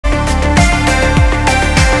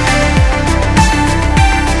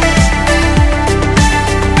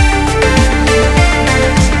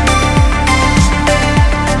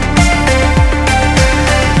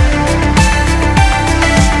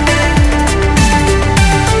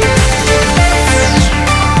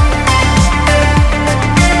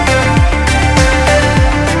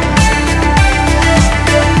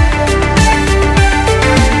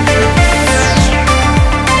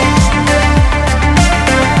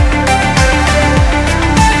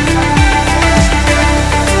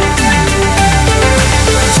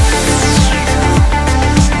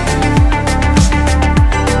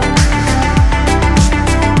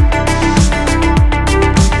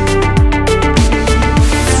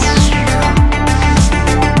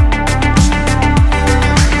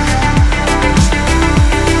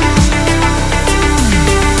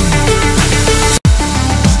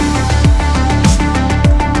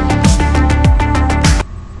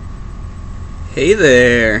Hey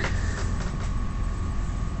there.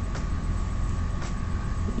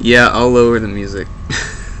 Yeah, I'll lower the music.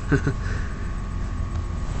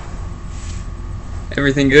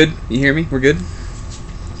 Everything good? You hear me? We're good?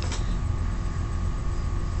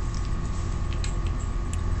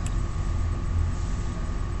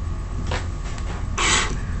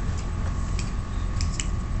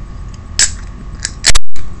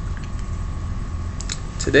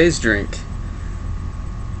 Today's drink,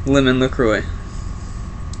 lemon LaCroix.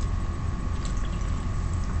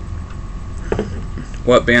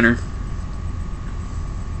 What banner?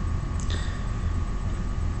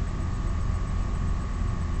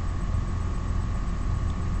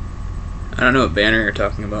 I don't know what banner you're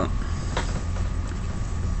talking about.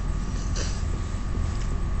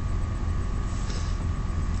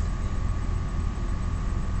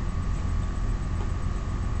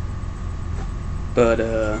 But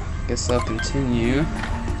guess I'll continue.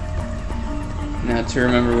 Now to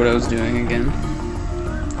remember what I was doing again.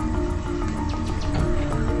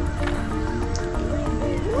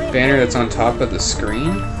 Banner that's on top of the screen?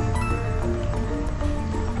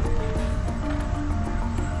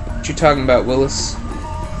 What you talking about, Willis?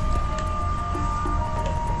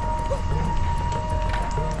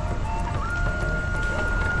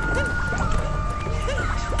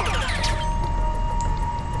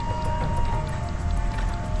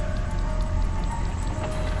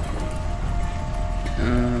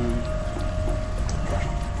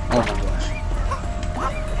 Oh my gosh.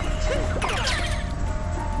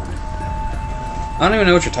 I don't even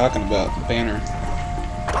know what you're talking about, the banner.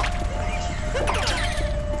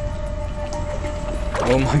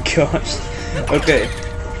 Oh my gosh. Okay.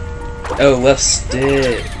 Oh, left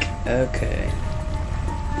stick. Okay.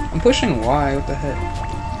 I'm pushing Y, what the heck?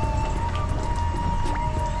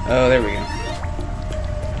 Oh, there we go.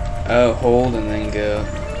 Oh, hold and then go.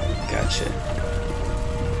 Gotcha.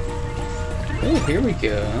 Oh, here we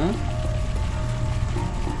go.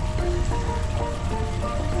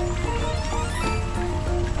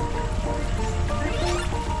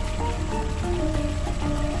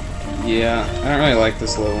 Yeah, I don't really like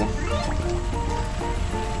this level.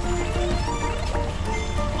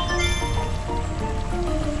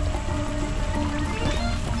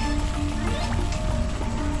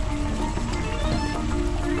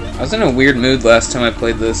 I was in a weird mood last time I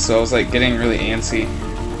played this, so I was like getting really antsy.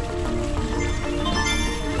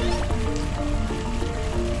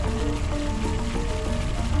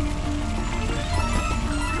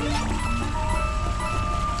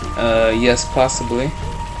 Yes, possibly.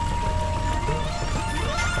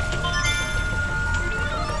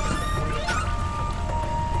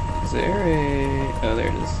 Is there a... oh, there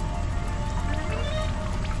it is.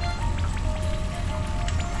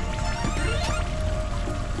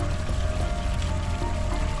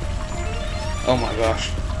 Oh my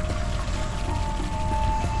gosh.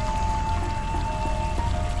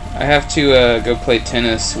 I have to go play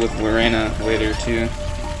tennis with Lorena later too.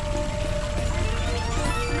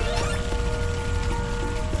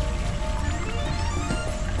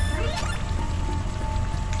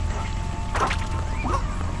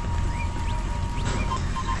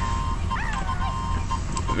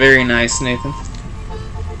 Very nice, Nathan.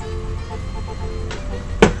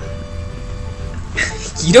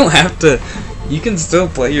 You don't have to. You can still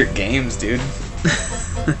play your games, dude.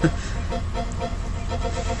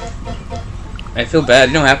 I feel bad.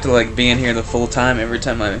 You don't have to like be in here the full time every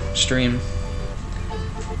time I stream.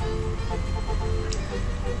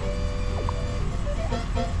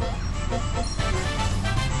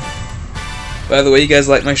 By the way, you guys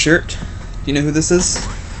like my shirt? Do you know who this is?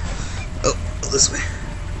 Oh, this way.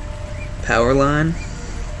 Powerline.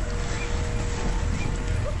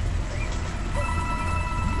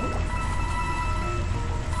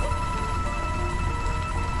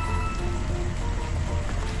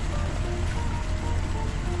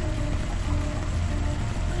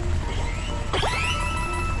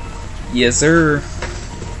 Yes, sir.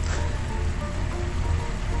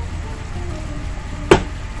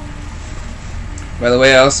 By the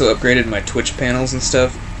way, I also upgraded my Twitch panels and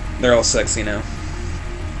stuff. They're all sexy now.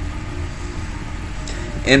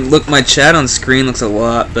 And look, my chat on screen looks a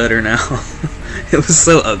lot better now. It was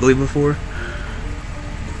so ugly before.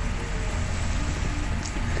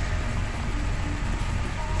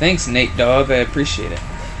 Thanks, Nate Dog. I appreciate it.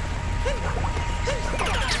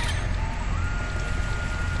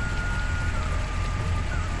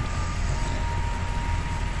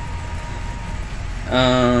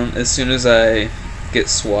 As soon as I get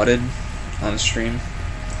swatted on stream.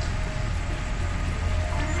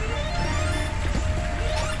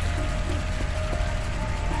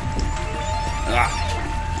 Ah.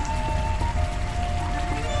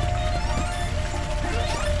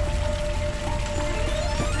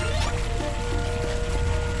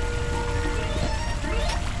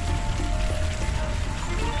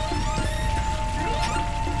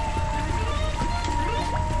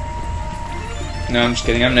 No, I'm just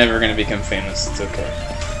kidding. I'm never gonna become famous. It's okay.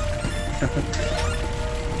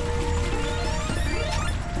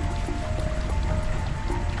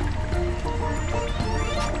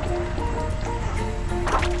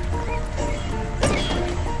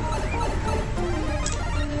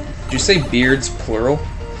 Did you say beards plural?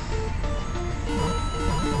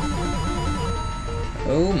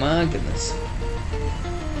 Oh my goodness.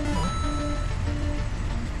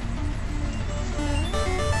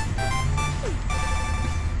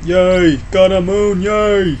 Yay! Got a moon,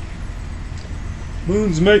 yay!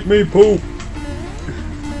 Moons make me poop!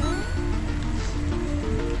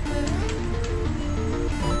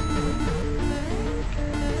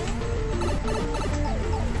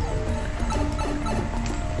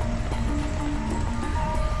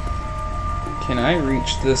 Can I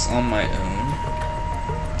reach this on my own?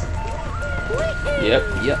 Yep.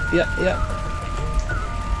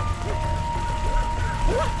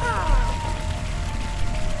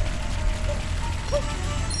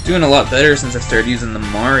 Doing a lot better since I started using the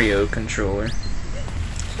Mario controller.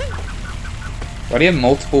 Why do you have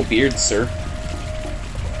multiple beards, sir?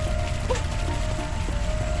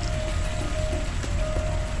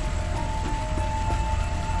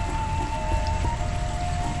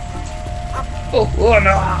 Oh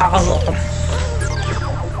no!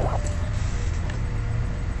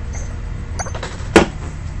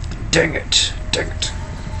 Dang it! Dang it!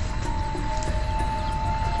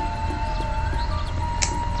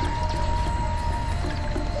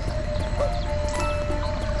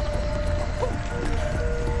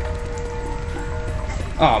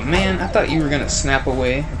 Oh man, I thought you were gonna snap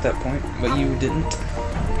away at that point, but you didn't.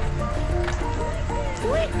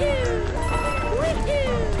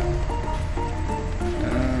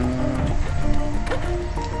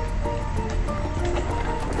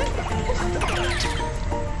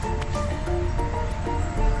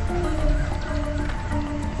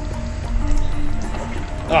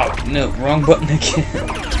 Oh no, wrong button again.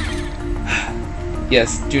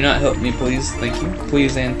 Yes, do not help me, please. Thank you.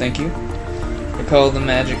 Please and thank you. Recall the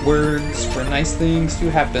magic words for nice things to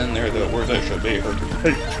happen. They're the words I should be heard.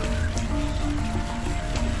 Hey.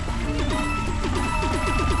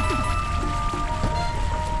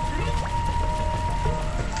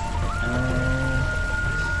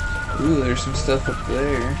 Ooh, there's some stuff up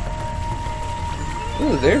there.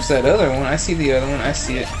 Ooh, there's that other one. I see the other one. I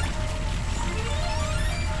see it.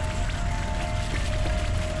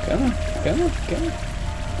 Come on, come on, come on.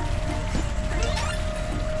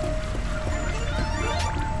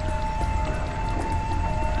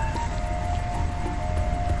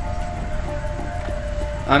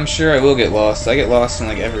 I'm sure I will get lost. I get lost in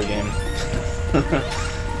like every game.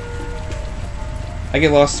 I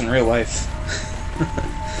get lost in real life.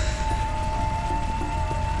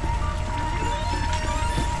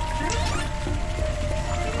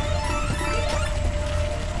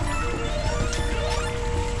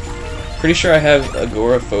 Pretty sure I have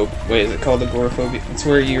agoraphobia. Wait, is it called agoraphobia? It's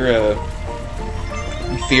where you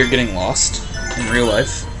fear getting lost in real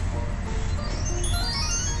life.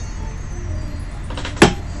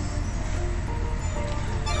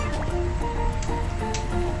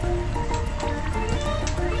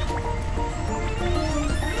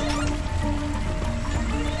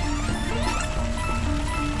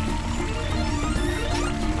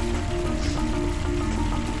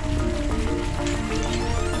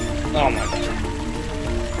 Oh my god.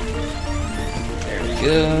 There we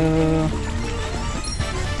go.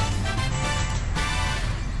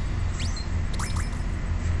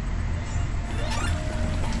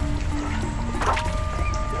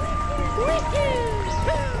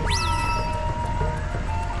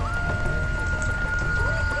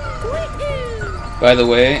 By the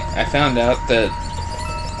way, I found out that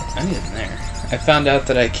I need it in there. I found out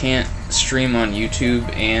that I can't stream on YouTube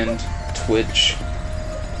and Twitch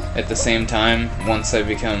at the same time once I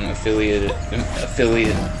become affiliated.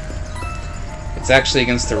 It's actually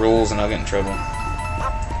against the rules and I'll get in trouble.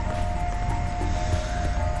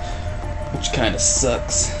 Which kind of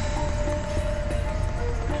sucks.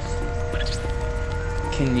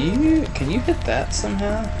 Can you hit that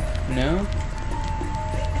somehow? No?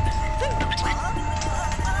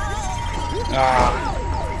 Ah.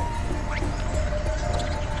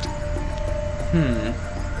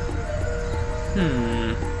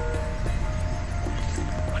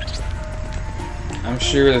 I'm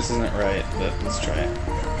sure this isn't right, but let's try it.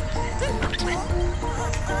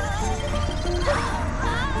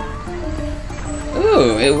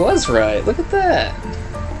 Ooh, it was right. Look at that.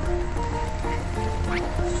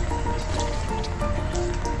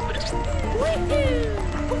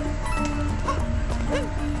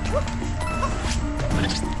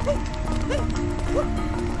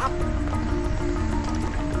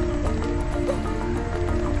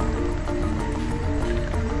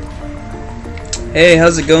 Hey,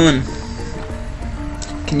 how's it going?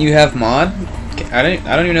 Can you have mod? I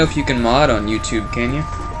don't even know if you can mod on YouTube, can you?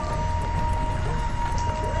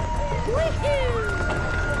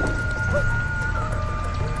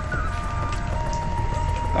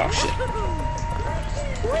 Oh shit.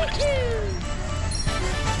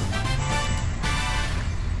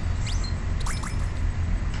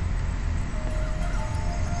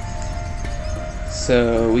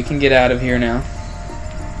 So we can get out of here now.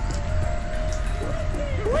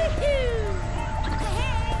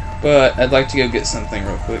 But I'd like to go get something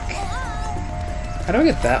real quick. How do I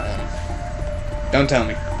get that one? Don't tell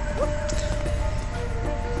me.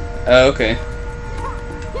 Oh, okay.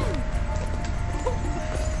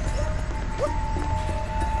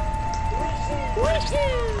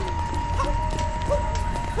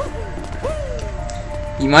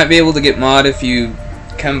 You might be able to get mod if you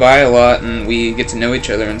come by a lot and we get to know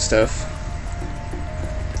each other and stuff.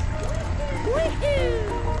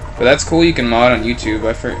 But that's cool, you can mod on YouTube.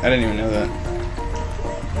 I didn't even know that.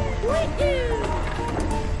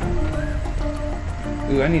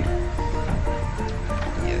 Ooh, I need...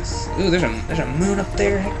 Yes. Ooh, there's a moon up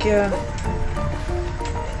there, heck yeah.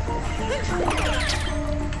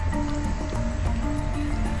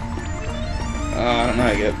 I don't know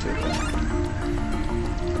how to get up to it though.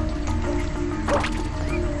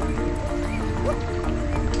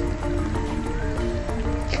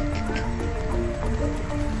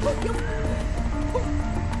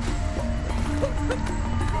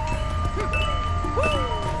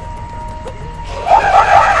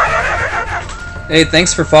 Hey,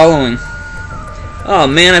 thanks for following. Oh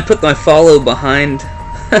man, I put my follow behind.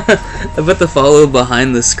 I put the follow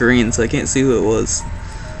behind the screen, so I can't see who it was.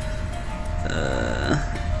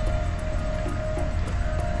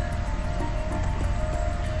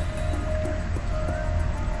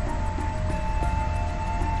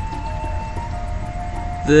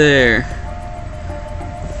 There.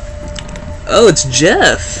 Oh, it's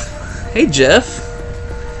Jeff. Hey, Jeff.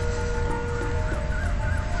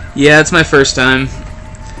 Yeah, it's my first time,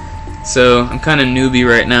 so I'm kind of newbie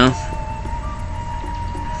right now.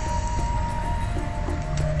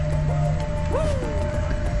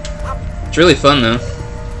 It's really fun though.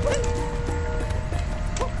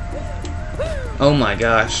 Oh my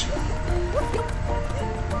gosh.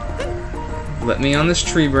 Let me on this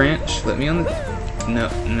tree branch. Let me on the...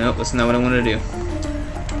 No, that's not what I want to do.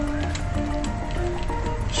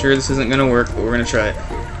 Sure, this isn't gonna work, but we're gonna try it.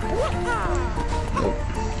 Nope.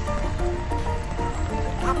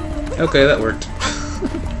 Okay, that worked.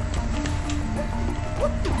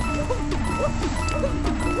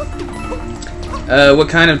 What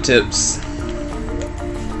kind of tips?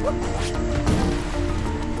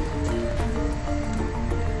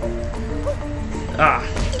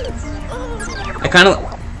 I kind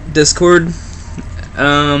of... Discord...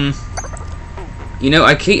 you know,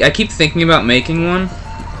 I keep thinking about making one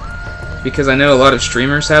because I know a lot of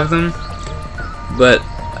streamers have them, but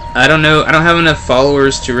I don't know, I don't have enough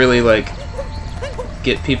followers to really like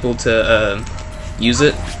get people to use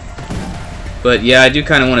it. But yeah, I do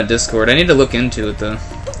kind of want a Discord. I need to look into it though.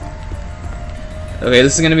 Okay,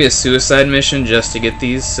 this is gonna be a suicide mission just to get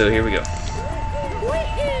these, so here we go.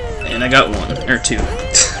 And I got one or two.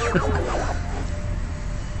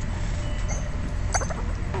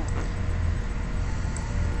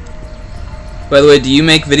 By the way, do you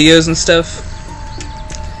make videos and stuff?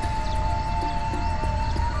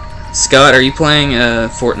 Scott, are you playing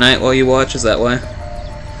Fortnite while you watch? Is that why?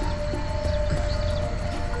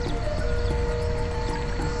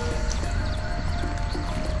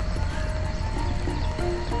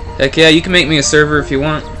 Heck yeah, you can make me a server if you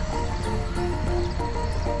want.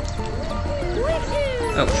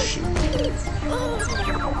 Oh shoot.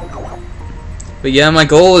 But yeah, my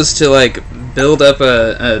goal is to like build up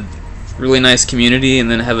a really nice community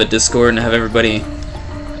and then have a Discord and have everybody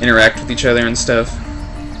interact with each other and stuff.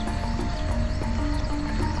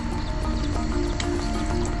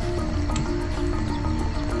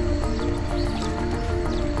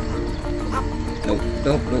 Nope,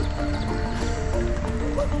 nope, nope.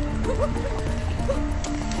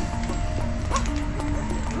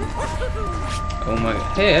 Oh my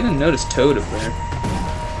god. Hey, I didn't notice Toad up there.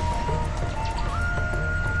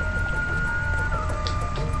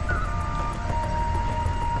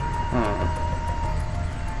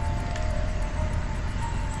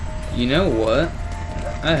 You know what?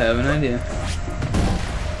 I have an idea.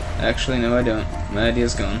 Actually, no I don't. My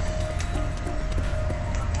idea's gone.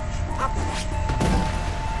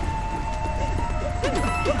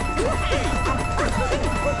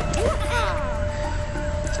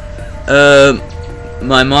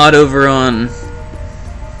 My mod over on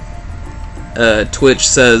Twitch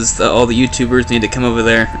says that all the YouTubers need to come over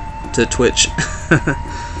there to Twitch.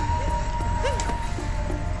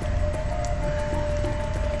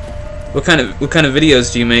 What kind of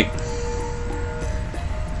videos do you make?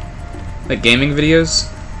 Like gaming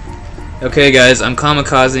videos? Okay guys, I'm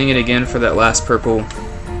kamikazing it again for that last purple.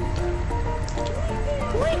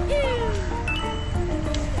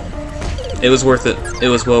 It was worth it. It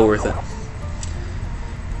was well worth it.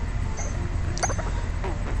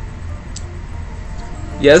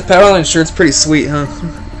 Yeah, this Power Line shirt's pretty sweet, huh?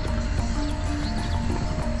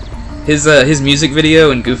 His music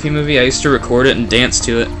video in Goofy Movie, I used to record it and dance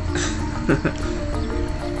to it.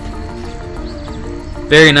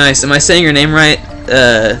 Very nice. Am I saying your name right?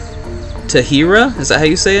 Tahira? Is that how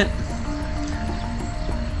you say it?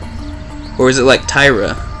 Or is it like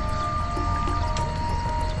Tyra?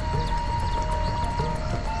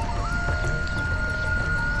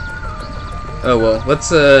 Oh well,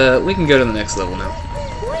 let's we can go to the next level now.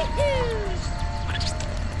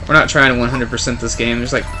 We're not trying to 100% this game.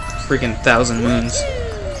 There's like freaking 1,000 moons.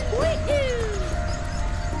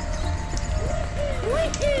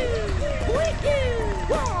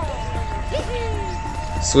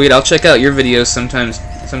 Sweet, I'll check out your videos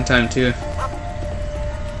sometime too.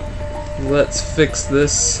 Let's fix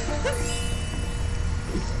this.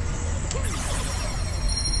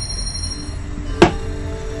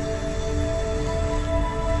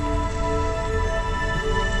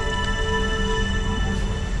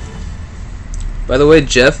 By the way,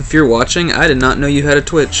 Jeff, if you're watching, I did not know you had a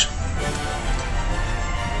Twitch.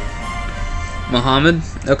 Muhammad?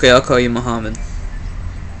 Okay, I'll call you Muhammad.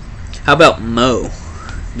 How about Mo?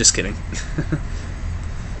 Just kidding.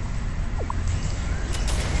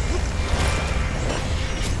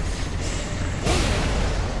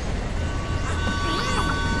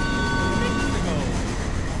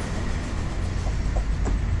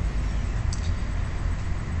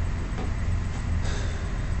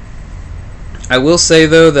 I will say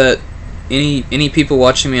though that any people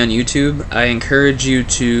watching me on YouTube, I encourage you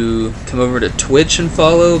to come over to Twitch and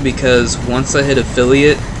follow, because once I hit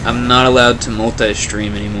affiliate, I'm not allowed to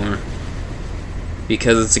multi-stream anymore.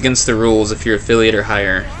 Because it's against the rules if you're affiliate or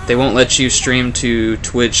higher. They won't let you stream to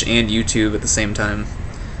Twitch and YouTube at the same time.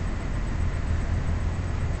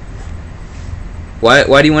 Why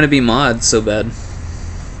do you want to be mod so bad?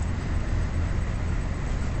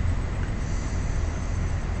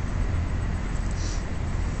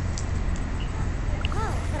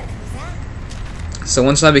 So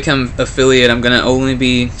once I become affiliate, I'm going to only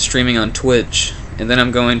be streaming on Twitch, and then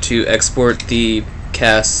I'm going to export the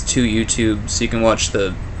cast to YouTube so you can watch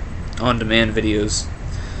the on-demand videos.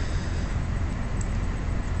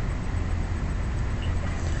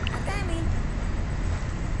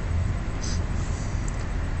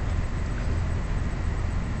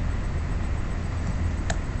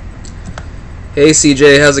 Hey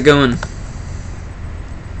CJ, how's it going?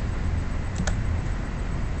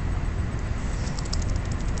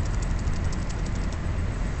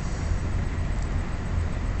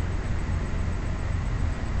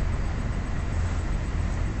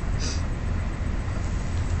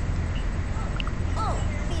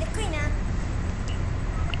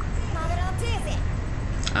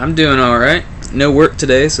 I'm doing alright. No work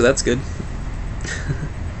today, so that's good.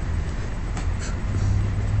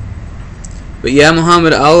 But yeah,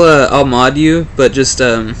 Muhammad, I'll mod you, but just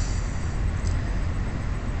don't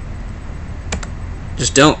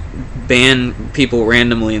ban people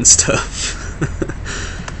randomly and stuff.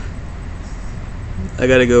 I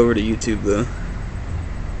gotta go over to YouTube though.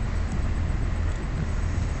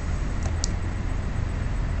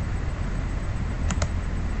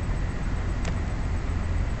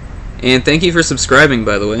 And thank you for subscribing,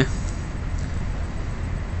 by the way.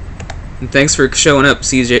 And thanks for showing up,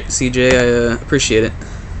 CJ. I appreciate it.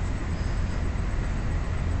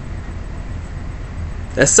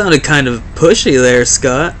 That sounded kind of pushy there,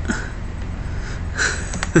 Scott.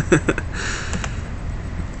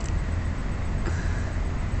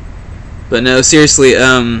 But no, seriously,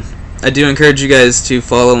 I do encourage you guys to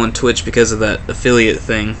follow on Twitch because of that affiliate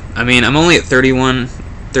thing. I mean, I'm only at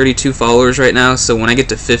 32 followers right now, so when I get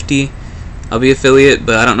to 50, I'll be affiliate,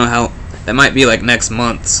 but I don't know how. That might be like next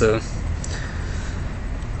month, so.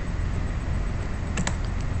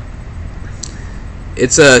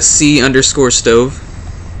 It's a C_stove.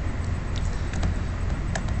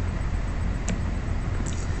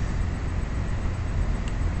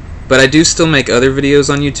 But I do still make other videos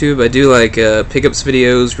on YouTube. I do like pickups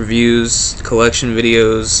videos, reviews, collection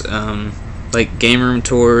videos, like game room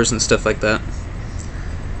tours and stuff like that.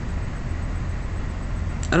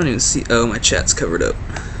 I don't even see. Oh, my chat's covered up.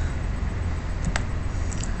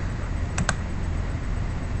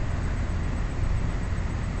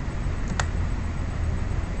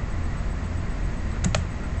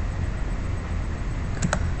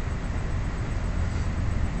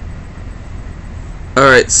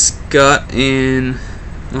 Alright, Scott and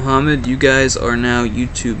Mohammed, you guys are now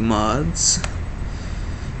YouTube mods.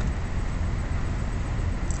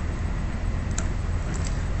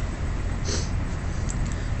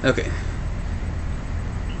 Okay.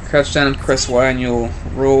 Crouch down and press Y and you'll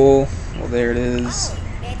roll. Well, there it is.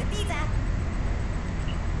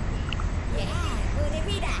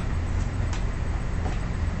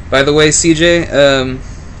 By the way, CJ,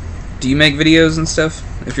 do you make videos and stuff?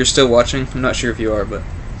 If you're still watching, I'm not sure if you are, but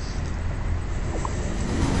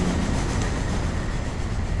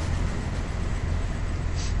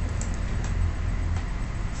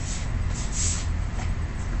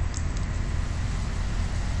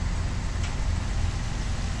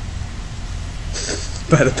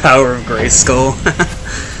by the power of Grayskull.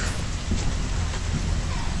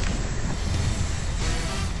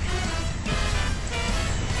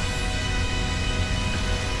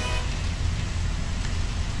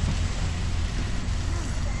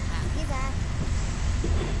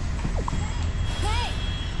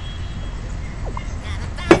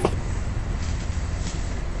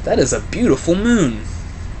 That is a beautiful moon.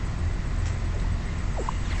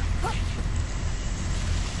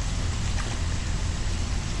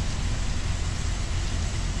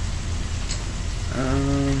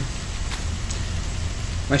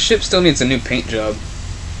 My ship still needs a new paint job.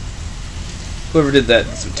 Whoever did that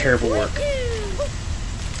did some terrible work.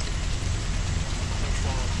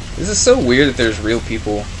 This is so weird that there's real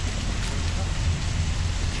people.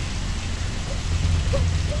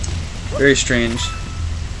 Very strange.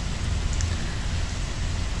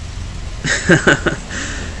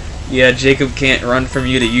 Yeah, Jacob can't run from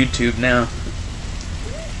you to YouTube now.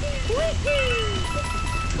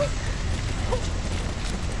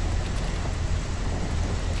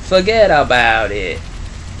 Forget about it.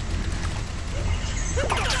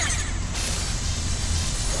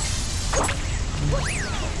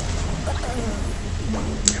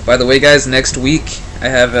 By the way, guys, next week I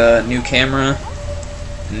have a new camera,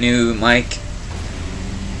 new mic,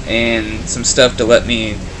 and some stuff to let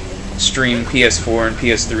me stream PS4 and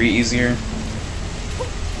PS3 easier.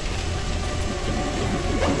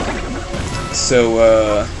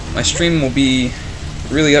 So my stream will be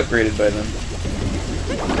really upgraded by then.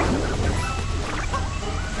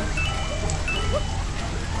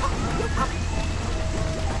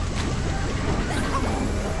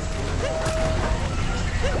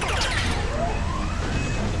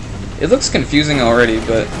 It looks confusing already,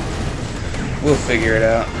 but we'll figure it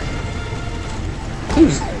out.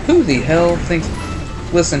 Who the hell thinks...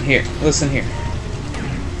 Listen here, listen here.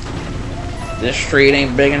 This street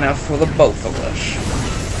ain't big enough for the both of us.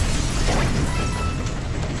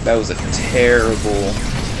 That was a terrible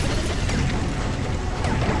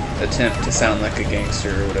attempt to sound like a gangster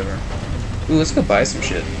or whatever. Ooh, let's go buy some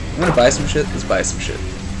shit. You wanna buy some shit? Let's buy some shit.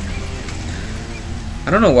 I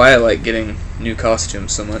don't know why I like getting new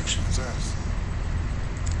costumes so much.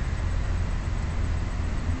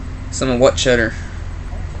 Some of what cheddar?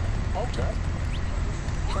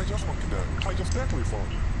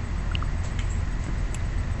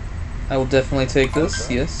 I will definitely take this,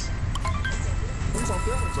 yes.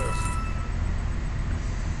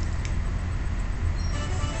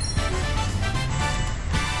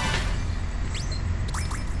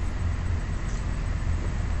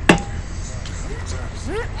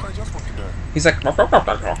 He's like,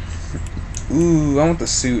 ooh, I want the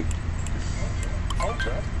suit.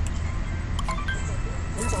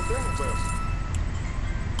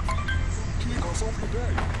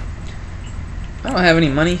 I don't have any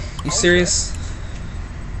money. You serious?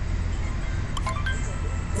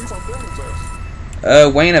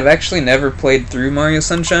 Wayne, I've actually never played through Mario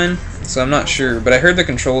Sunshine, so I'm not sure, but I heard the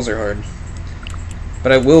controls are hard.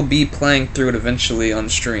 But I will be playing through it eventually on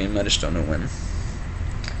stream, I just don't know when.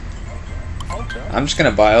 I'm just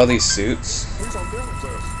gonna buy all these suits.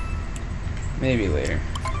 Maybe later.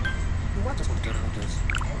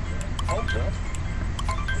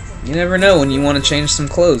 You never know when you want to change some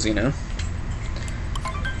clothes, you know?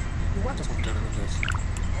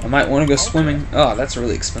 I might want to go swimming. Oh, that's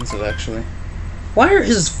really expensive, actually. Why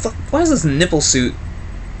is this nipple suit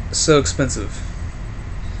so expensive?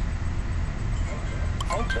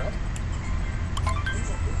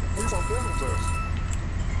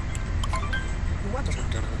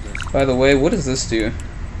 By the way, what does this do?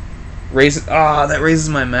 Raise it. Ah, that raises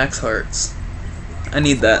my max hearts. I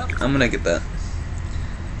need that. I'm gonna get that.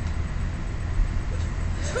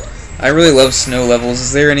 I really love snow levels.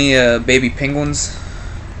 Is there any baby penguins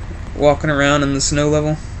walking around in the snow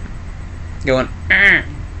level? Going.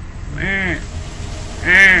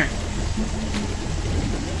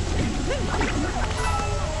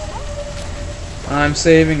 I'm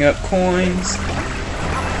saving up coins.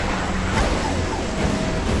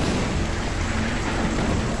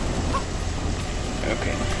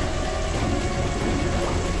 Okay.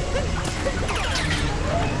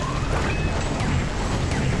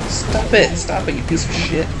 Stop it! Stop it, you piece of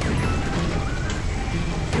shit.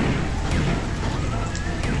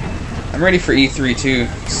 I'm ready for E3 too.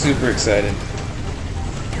 Super excited.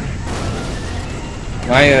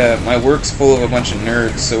 My work's full of a bunch of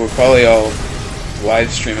nerds, so we'll probably all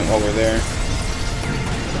live stream it while we're there.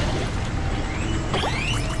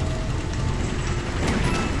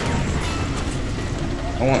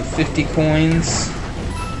 I want 50 coins.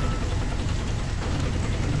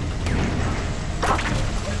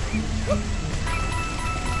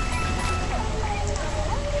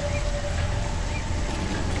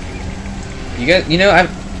 You know,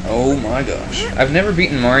 oh my gosh. I've never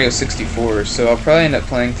beaten Mario 64, so I'll probably end up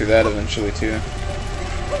playing through that eventually too.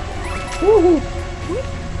 Woohoo!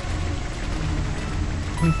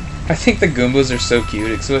 I think the Goombas are so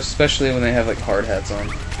cute, especially when they have like hard hats on.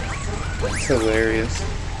 It's hilarious.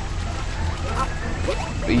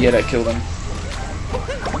 But yet I killed them.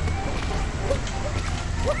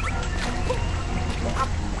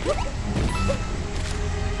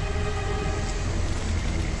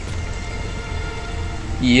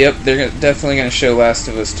 Yep, they're definitely going to show Last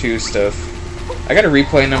of Us 2 stuff. I gotta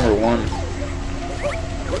replay number 1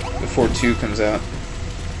 before 2 comes out.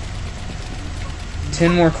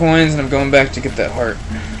 10 more coins and I'm going back to get that heart.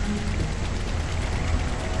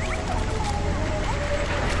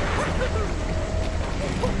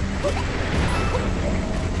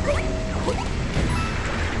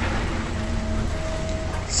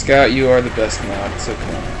 Scout, you are the best mod. It's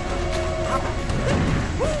okay.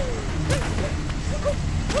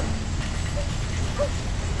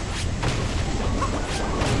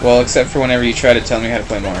 Well, except for whenever you try to tell me how to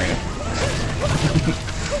play Mario.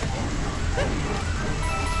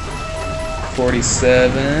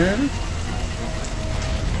 47.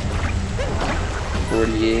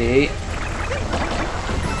 48.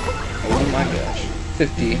 Oh my gosh.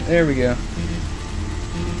 50. There we go.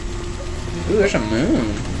 Ooh, there's a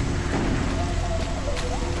moon.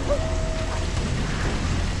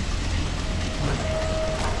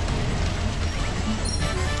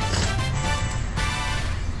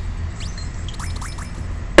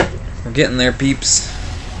 We're getting there, peeps.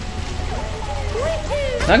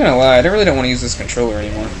 Not gonna lie, I really don't want to use this controller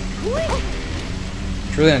anymore.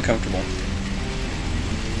 It's really uncomfortable.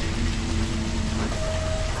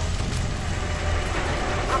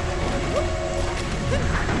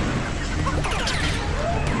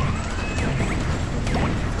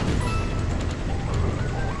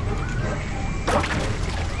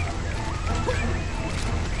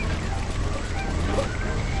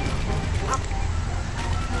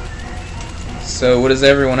 So, what is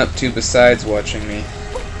everyone up to besides watching me?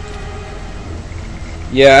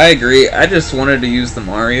 Yeah, I agree. I just wanted to use the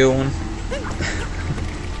Mario one.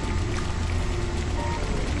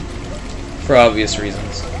 For obvious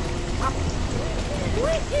reasons.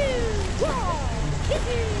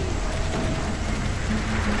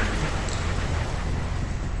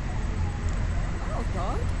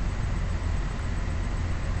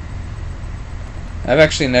 I've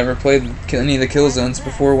actually never played any of the kill zones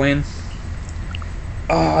before, Wayne.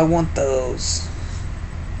 Oh, I want those.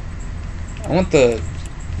 I want the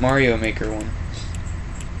Mario Maker one.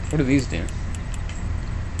 What do these do?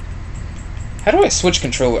 How do I switch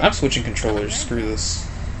controller? I'm switching controllers. Screw this.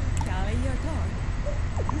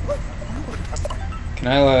 Can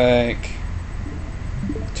I, like,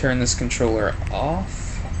 turn this controller off?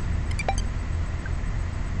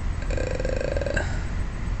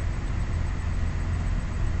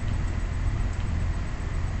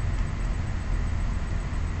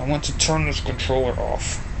 I want to turn this controller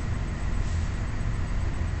off.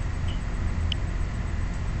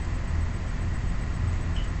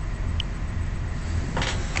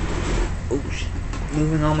 Oh shit.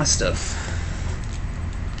 Moving all my stuff.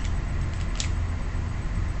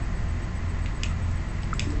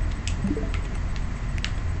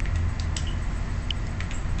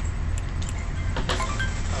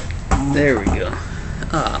 There we go.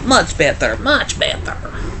 Ah, much better, much better.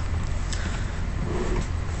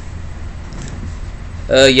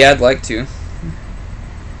 Yeah, I'd like to.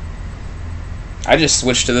 I just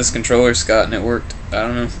switched to this controller, Scott, and it worked. I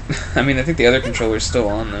don't know. I mean, I think the other controller's still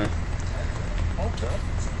on, though. Okay.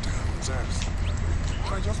 Thanks.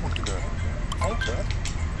 I just want to go. Okay.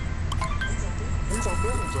 These are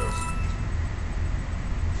villagers.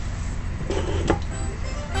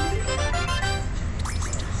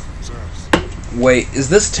 Wait, is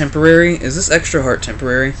this temporary? Is this extra heart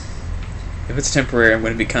temporary? If it's temporary, I'm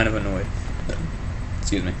going to be kind of annoyed.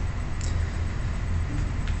 Excuse me.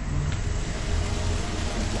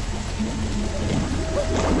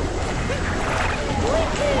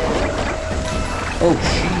 Oh,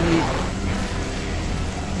 shit.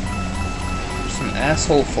 There's some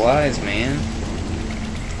asshole flies, man.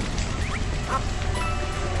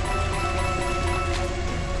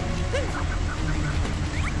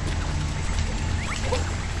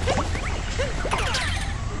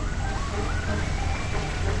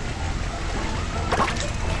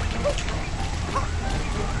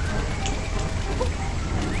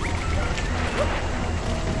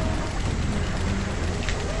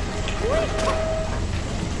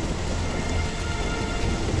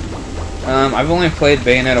 I've only played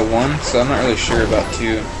Bayonetta 1, so I'm not really sure about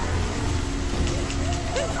 2.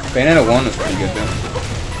 Bayonetta 1 was pretty good, though.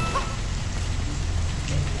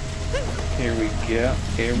 Here we go.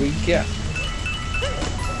 Here we go.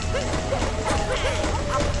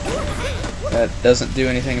 That doesn't do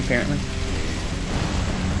anything, apparently.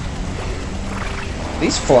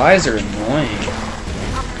 These flies are annoying.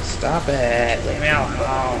 Stop it. Leave me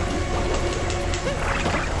alone.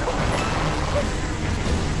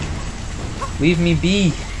 Leave me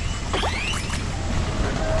be.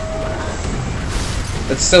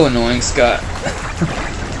 That's so annoying, Scott.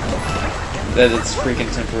 That it's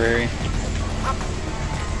freaking temporary.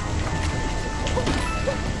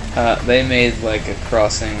 They made like a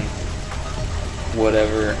crossing,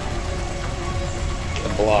 whatever, a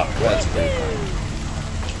block. That's pretty fun.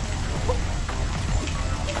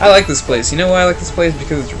 I like this place. You know why I like this place?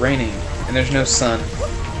 Because it's raining and there's no sun.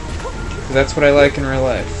 'Cause that's what I like in real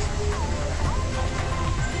life.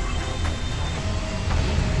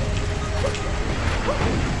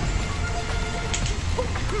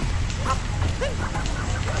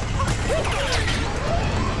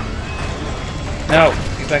 No,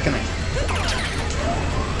 get back in there.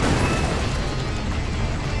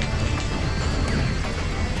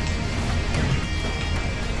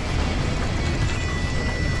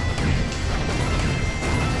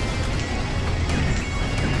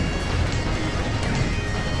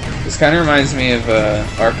 This kind of reminds me of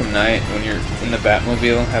Arkham Knight when you're in the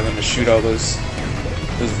Batmobile having to shoot all those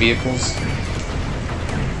vehicles.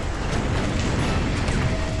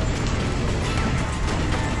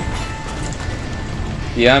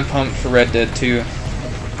 Yeah, I'm pumped for Red Dead 2.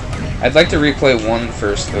 I'd like to replay 1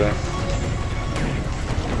 first, though.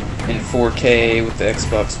 In 4K with the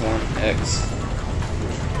Xbox One X.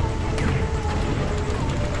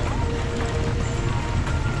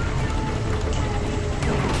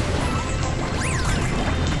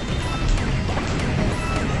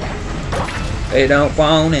 They don't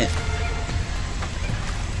want it.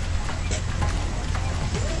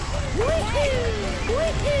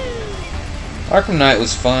 Arkham Knight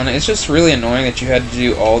was fun. It's just really annoying that you had to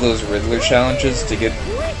do all those Riddler challenges to get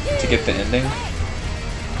the ending.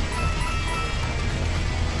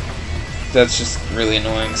 That's just really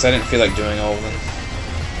annoying because I didn't feel like doing all of them.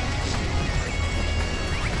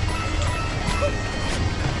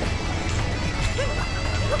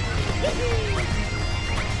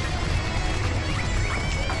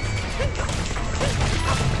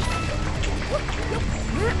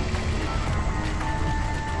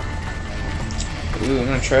 Ooh, I'm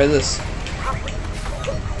gonna try this.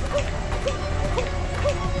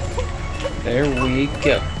 There we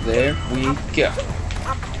go. There we go.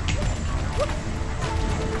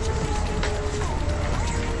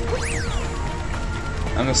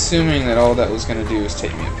 I'm assuming that all that was gonna do is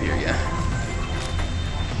take me up here, yeah.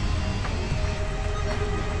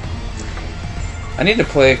 I need to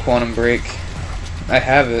play Quantum Break. I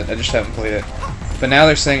have it, I just haven't played it. But now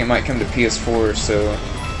they're saying it might come to PS4, so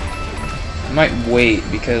I might wait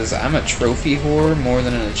because I'm a trophy whore more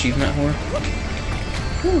than an achievement whore.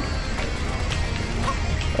 Whew.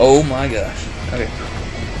 Oh my gosh. Okay.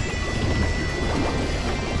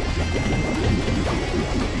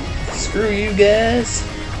 Screw you guys.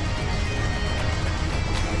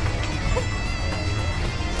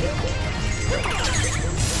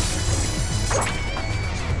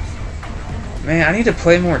 Man, I need to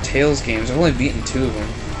play more Tales games. I've only beaten 2 of them.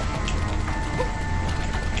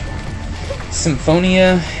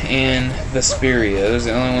 Symphonia and Vesperia. Those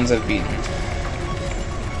are the only ones I've beaten.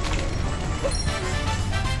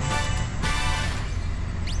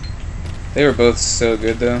 They were both so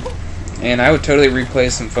good though. And I would totally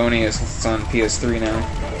replay Symphonious since it's on PS3 now.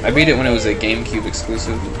 I beat it when it was a GameCube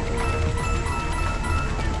exclusive.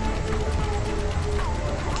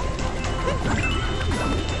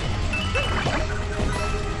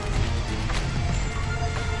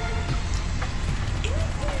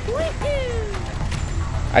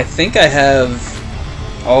 I think I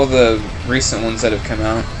have all the recent ones that have come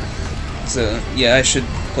out. So, yeah, I should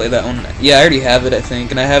play that one. Yeah, I already have it, I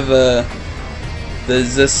think. And I have the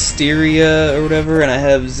Zestiria or whatever, and I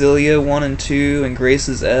have Zillia 1 and 2, and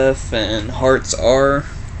Grace's F, and Hearts R.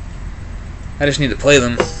 I just need to play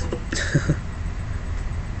them.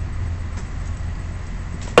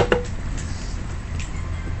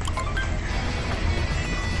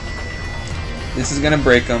 This is gonna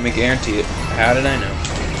break on me, guarantee it. How did I know?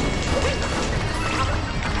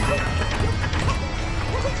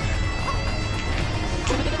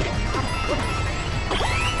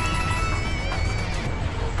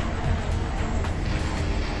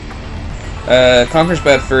 Conquer's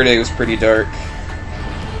Bad Fur Day was pretty dark.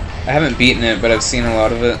 I haven't beaten it, but I've seen a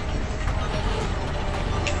lot of it.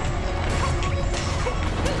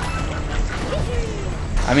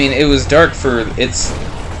 I mean, it was dark for its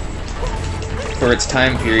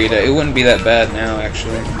time period. It wouldn't be that bad now,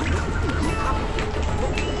 actually.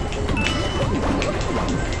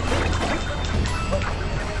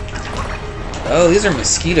 Oh, these are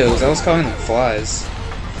mosquitoes. I was calling them flies.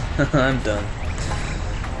 I'm done.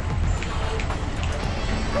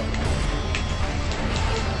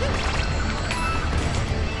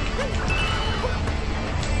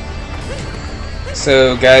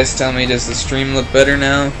 So, guys, tell me, does the stream look better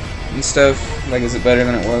now and stuff? Like, is it better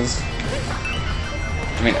than it was?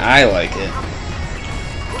 I mean, I like it.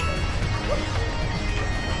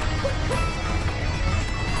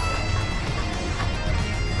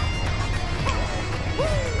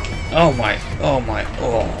 Oh my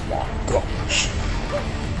gosh.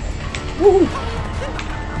 Woo!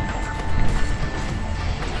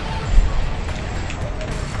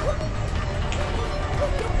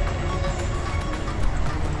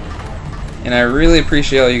 And I really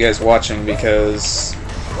appreciate all you guys watching, because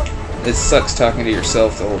it sucks talking to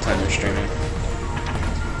yourself the whole time you're streaming.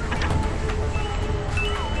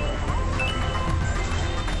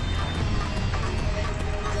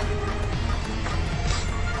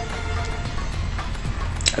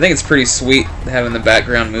 I think it's pretty sweet having the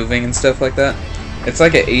background moving and stuff like that. It's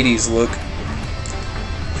like an 80s look.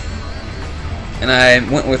 And I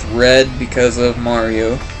went with red because of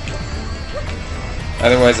Mario.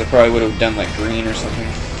 Otherwise I probably would have done like green or something.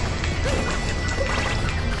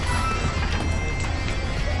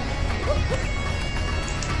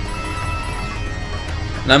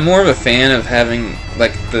 And I'm more of a fan of having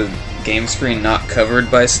like the game screen not covered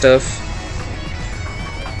by stuff.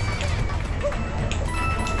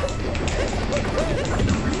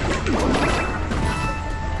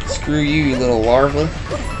 Screw you, you little larva.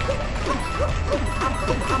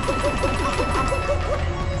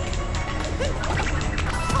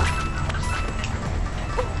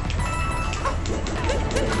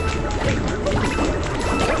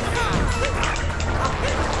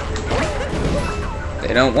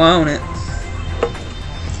 They don't want it.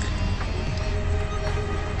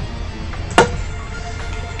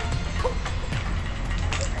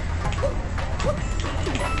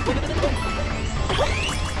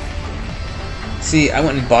 See, I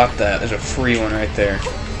went and bought that. There's a free one right there.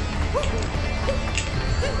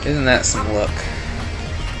 Isn't that some luck?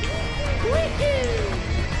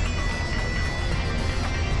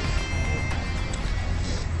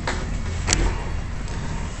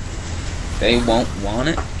 They won't want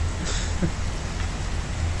it.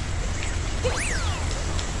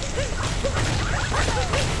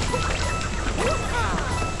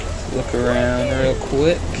 Look around real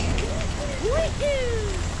quick.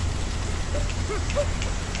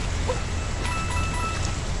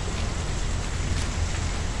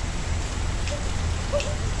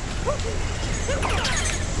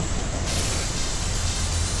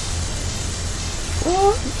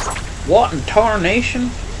 What in tarnation?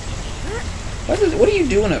 What are you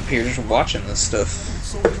doing up here just watching this stuff?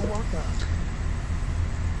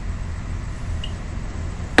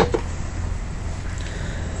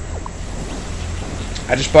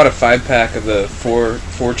 I just bought a 5-pack of the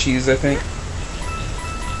four cheese, I think.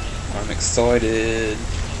 I'm excited.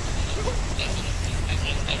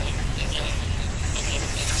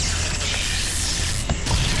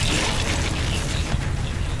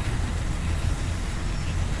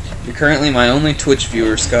 You're currently my only Twitch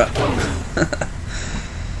viewer, Scott.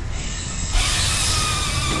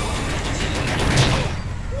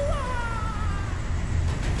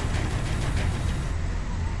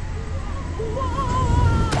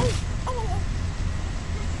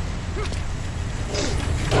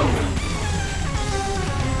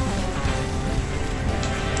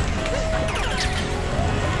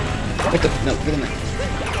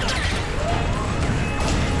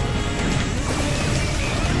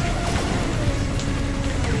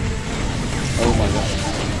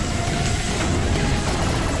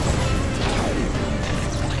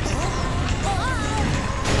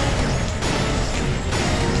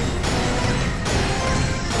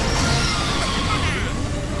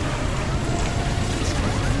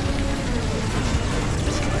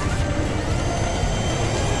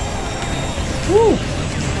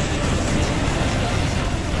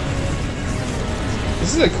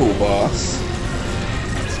 This is a cool boss.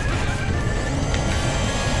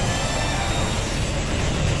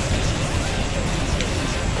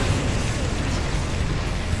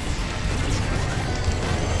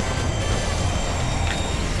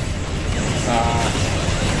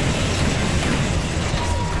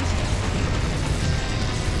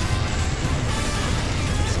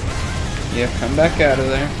 Yeah, come back out of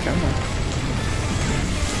there. Come on.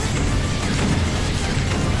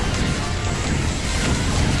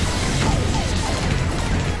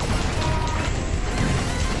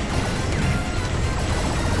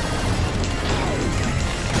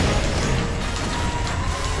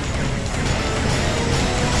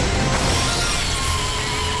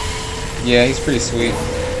 Yeah, he's pretty sweet.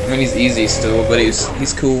 I mean, he's easy still, but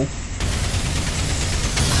he's cool.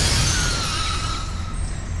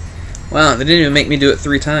 Wow, they didn't even make me do it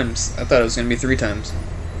 3 times. I thought it was gonna be 3 times.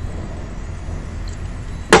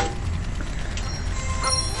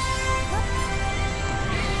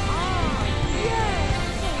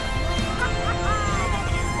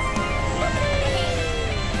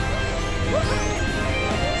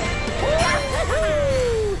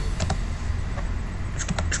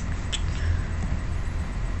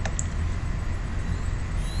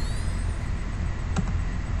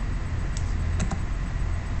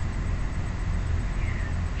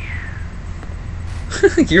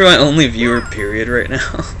 You're my only viewer, period, right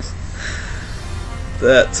now.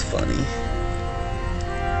 That's funny.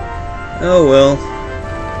 Oh well.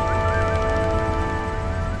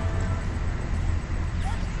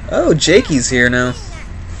 Oh, Jakey's here now.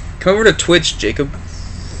 Come over to Twitch, Jacob.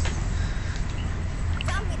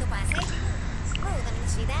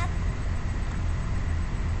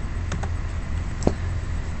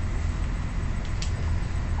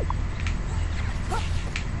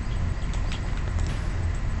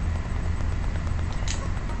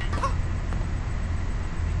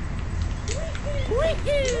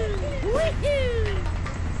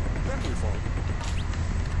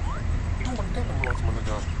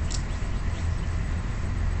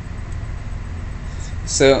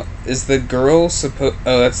 So, is the girl supposed...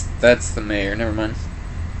 Oh, that's the mayor. Never mind.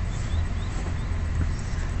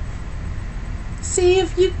 See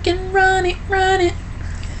if you can run it, run it.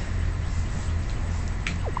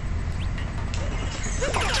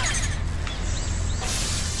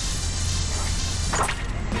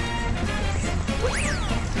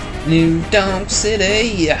 New Donk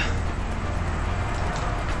City.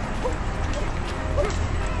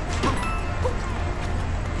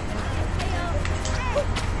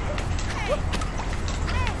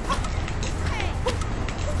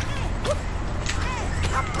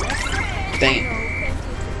 Damn.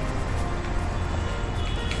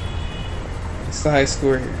 What's the high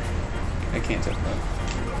score here? I can't tell that.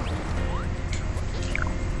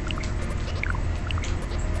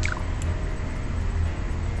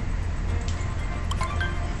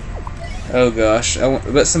 Oh gosh, I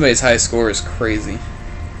bet somebody's high score is crazy.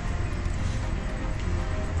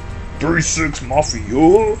 3-6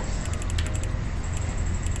 Mafia.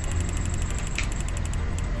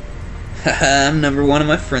 Haha, I'm number 1 on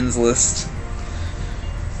my friends list.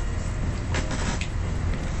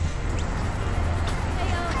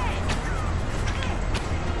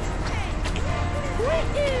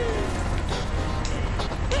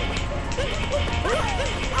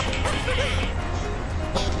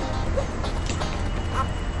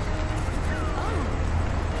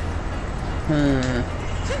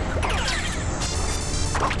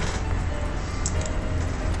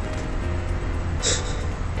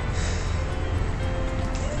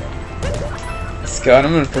 Scott,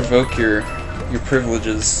 I'm gonna provoke your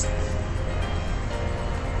privileges.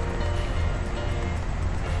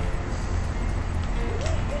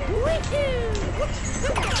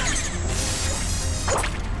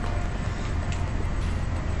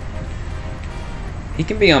 He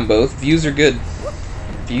can be on both. Views are good.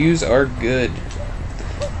 Views are good.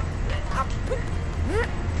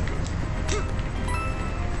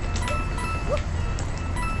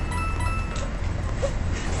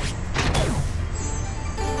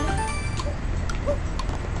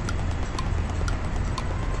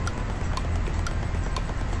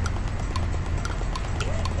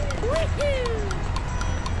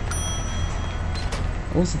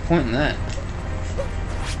 What's the point in that?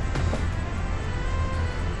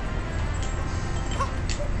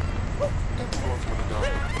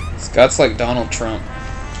 Scott's like Donald Trump.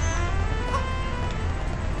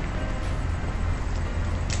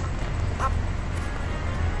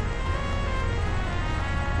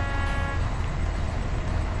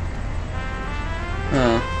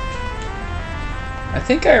 Huh. I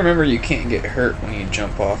think I remember you can't get hurt when you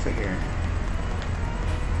jump off of here.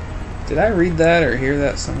 Did I read that or hear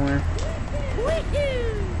that somewhere?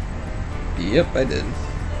 Yep, I did.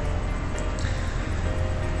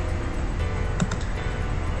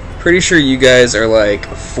 Pretty sure you guys are like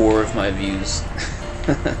 4 of my views.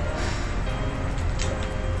 What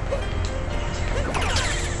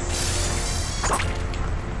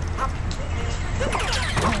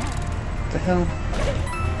the hell?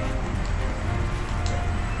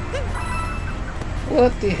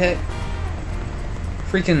 What the heck?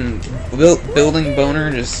 Freaking building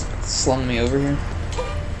boner just slung me over here.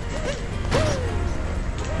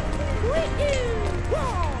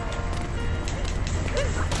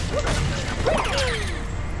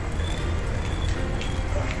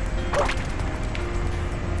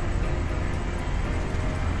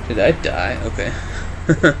 Did I die? Okay.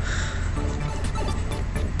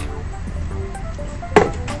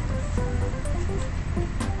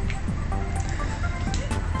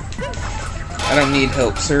 I don't need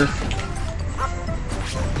help, sir.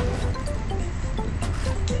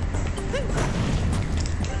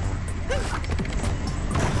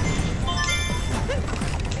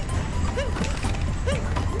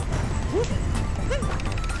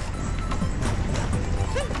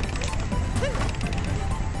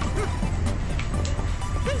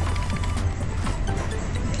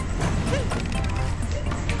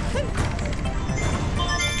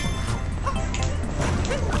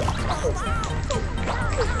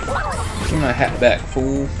 Give my hat back,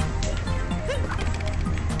 fool.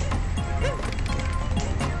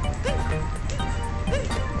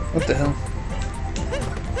 What the hell?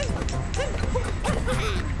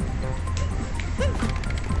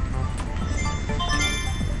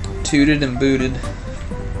 Tooted and booted.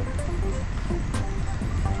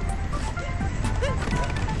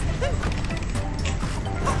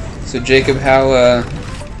 So Jacob, how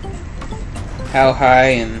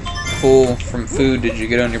high and full from food did you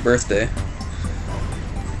get on your birthday?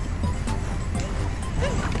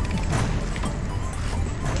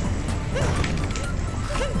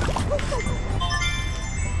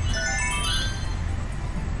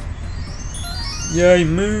 Yay,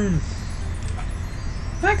 moon!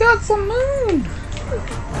 I got some moon!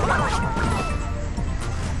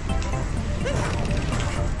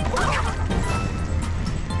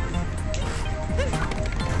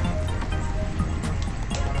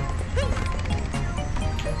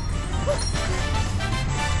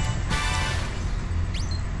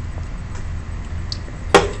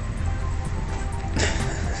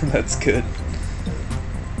 That's good.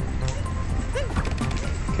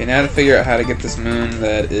 Okay, now to figure out how to get this moon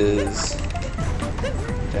that is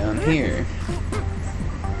down here.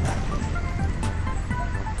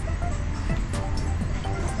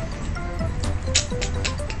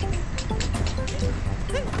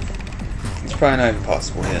 It's probably not even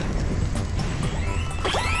possible yet.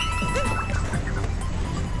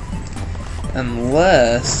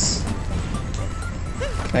 Unless...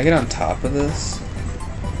 Can I get on top of this?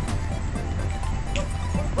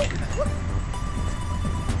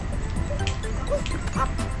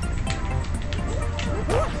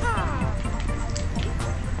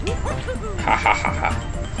 Ha ha ha ha.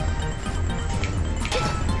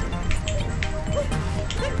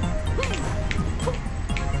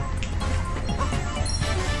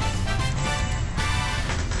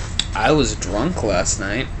 I was drunk last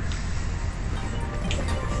night.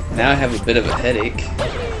 Now I have a bit of a headache.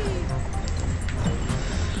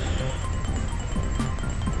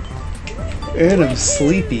 And I'm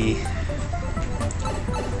sleepy.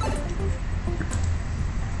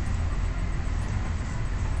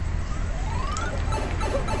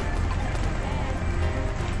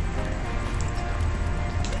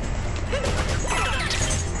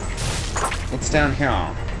 What's down here?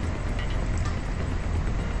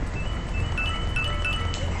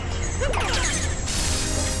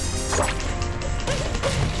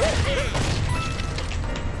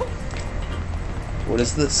 What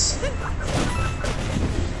is this?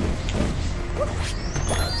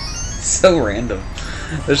 So random.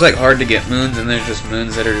 There's like hard to get moons, and there's just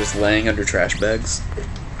moons that are just laying under trash bags.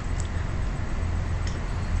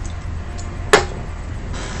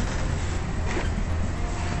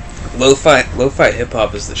 Lo-fi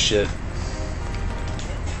hip-hop is the shit.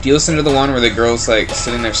 Do you listen to the one where the girl's like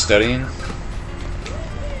sitting there studying?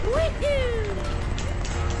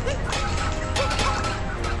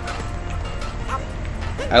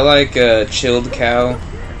 I like Chilled Cow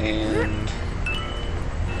and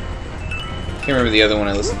can't remember the other one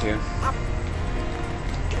I listened to.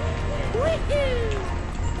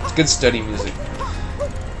 It's good study music.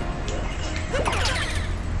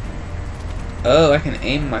 Oh, I can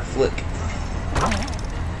aim my flick.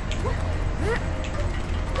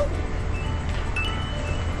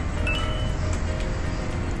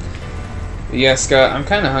 But yeah, Scott, I'm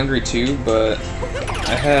kind of hungry too, but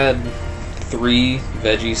I had 3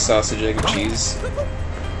 veggie, sausage, egg, and cheese.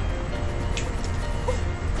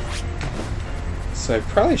 So I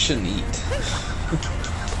probably shouldn't eat.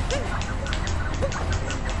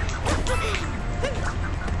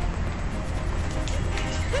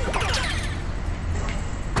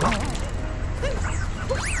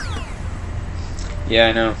 Yeah,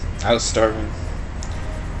 I know. I was starving.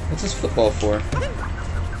 What's this football for?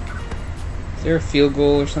 Is there a field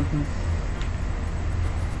goal or something?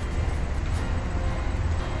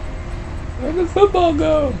 Where'd the football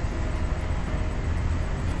go?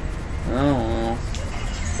 Oh.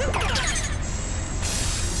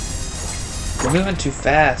 We're moving too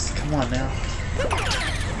fast. Come on now.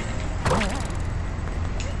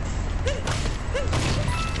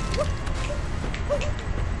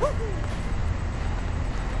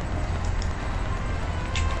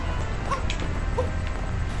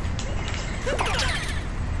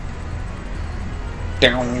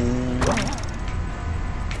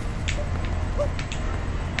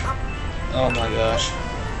 Oh my gosh.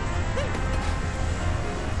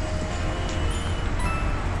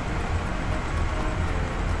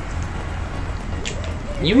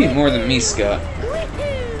 You eat more than me, Scott.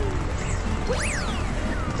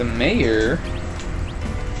 The mayor.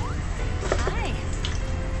 Hi.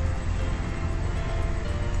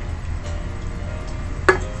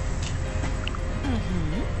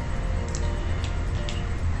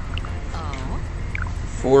 Oh.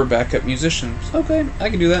 4 backup musicians. Okay, I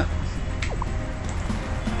can do that.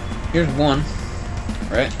 Here's 1,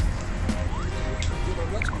 right?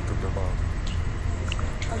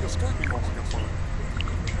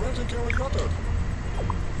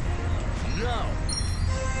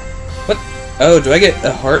 What? Oh, do I get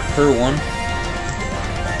a heart per 1?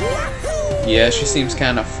 Yeah, she seems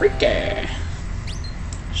kind of freaky.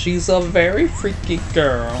 She's a very freaky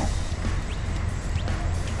girl.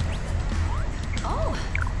 Oh.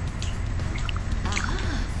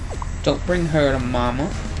 Don't bring her to mama.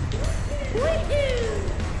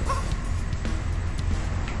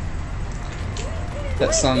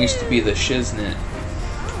 That song used to be the Shiznit.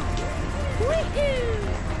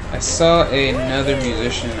 I saw another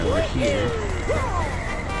musician over here.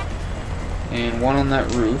 And one on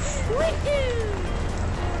that roof.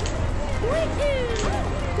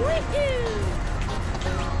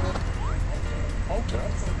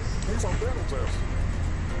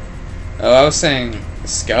 Oh, I was saying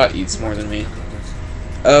Scott eats more than me.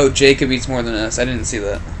 Oh, Jacob eats more than us. I didn't see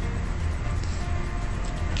that.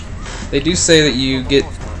 They do say that you get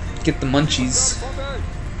the munchies.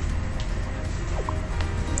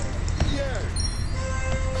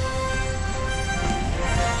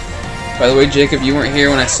 By the way, Jacob, you weren't here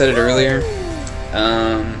when I said it earlier.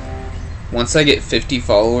 Once I get 50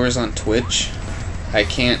 followers on Twitch, I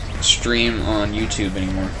can't stream on YouTube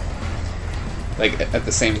anymore. Like, at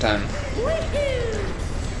the same time.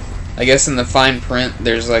 I guess in the fine print,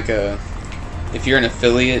 there's like a... If you're an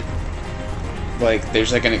affiliate, like,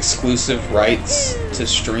 there's like an exclusive rights to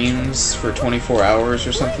streams for 24 hours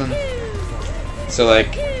or something. So,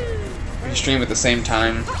 like, if you stream at the same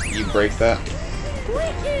time, you break that.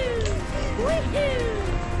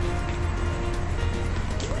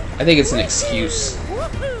 I think it's an excuse.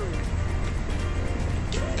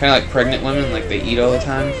 Kind of like pregnant women, like they eat all the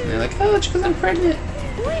time, and they're like, oh, it's because I'm pregnant.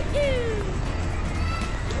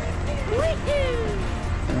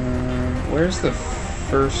 Where's the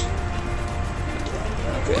first...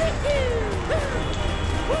 Okay.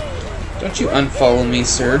 Don't you unfollow me,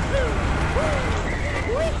 sir.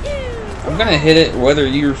 I'm gonna hit it whether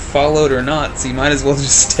you're followed or not, so you might as well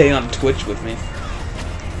just stay on Twitch with me.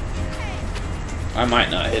 I might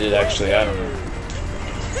not hit it, actually, I don't know.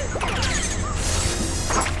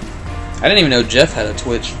 I didn't even know Jeff had a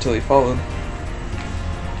Twitch until he followed.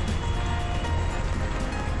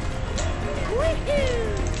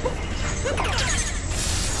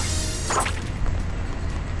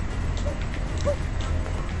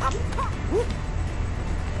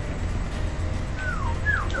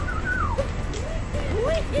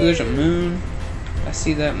 Ooh, there's a moon. I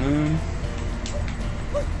see that moon.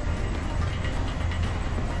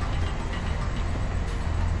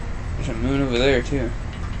 There's a moon over there too.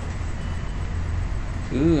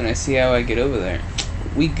 Ooh, and I see how I get over there.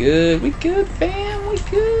 We good, fam, we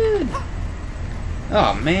good.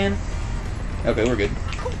 Oh man. Okay, we're good.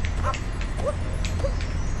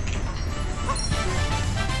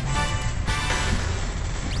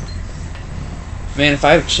 Man, if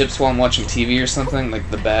I have chips while I'm watching TV or something,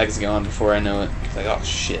 like the bag's gone before I know it. It's like, oh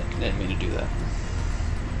shit, I didn't mean to do that.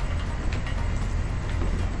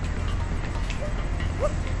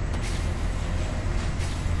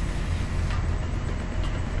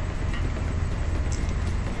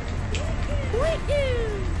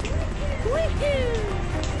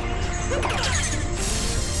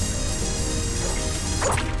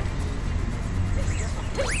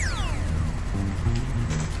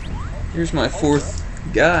 Here's my fourth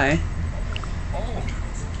guy. Oh,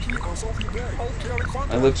 keep on Sophie Day. Oh, Kelly, fun.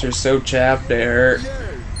 My lips are so chapped they hurt.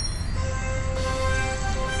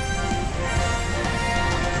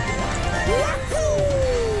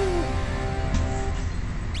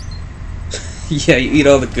 Yay. Yeah, you eat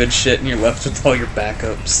all the good shit and you're left with all your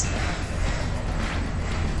backups.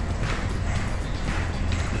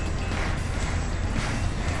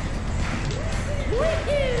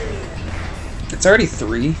 It's already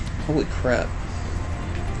 3? Holy crap.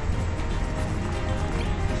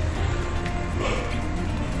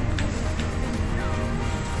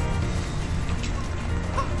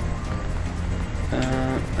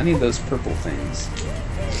 I need those purple things.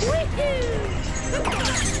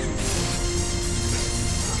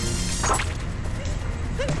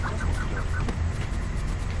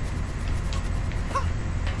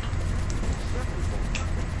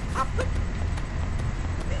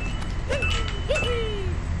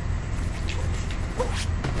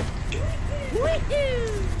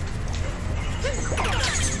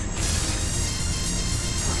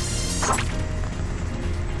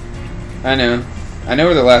 I know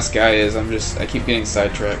where the last guy is, I keep getting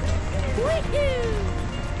sidetracked.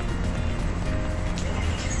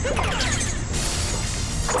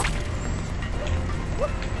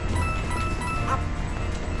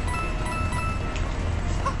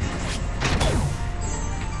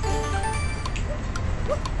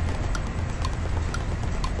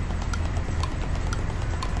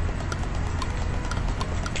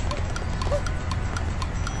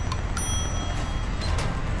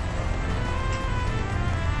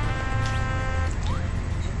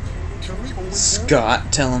 Can we always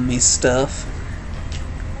Scott telling me stuff.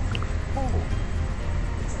 Oh.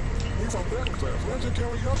 He's on battle class.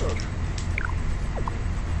 Legendary hunter.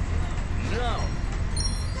 Yeah.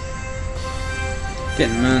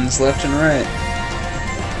 Getting moons left and right.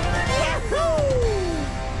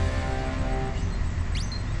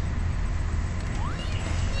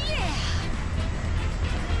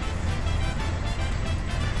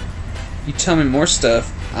 You tell me more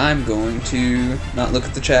stuff, I'm going to not look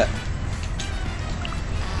at the chat.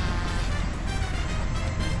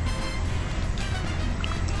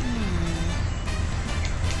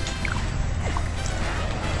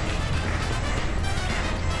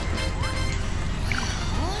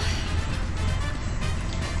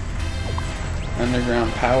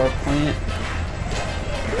 Underground power plant.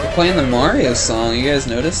 We're playing the Mario song, you guys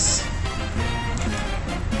notice?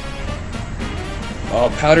 Oh,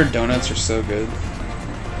 powdered donuts are so good.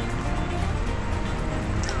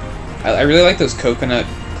 I really like those coconut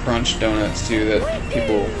crunch donuts too that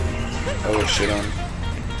people always shit on.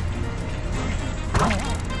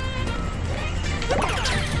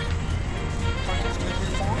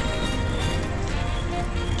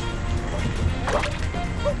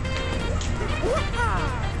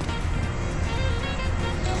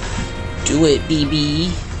 Do it,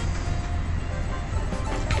 BB.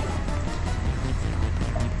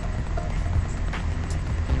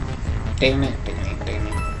 Damn it, damn it, damn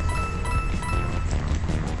it.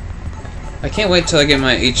 I can't wait till I get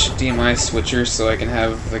my HDMI switcher so I can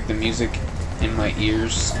have like the music in my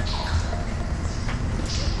ears.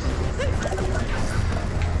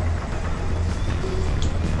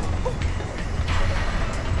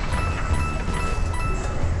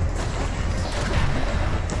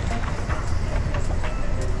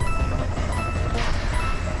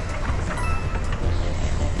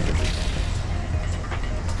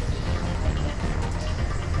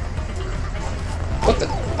 What the?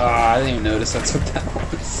 Ah, I didn't even notice that's what that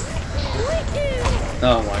was.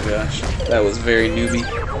 Oh my gosh, that was very newbie.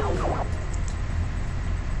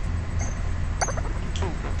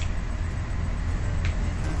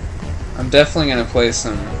 I'm definitely gonna play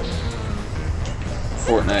some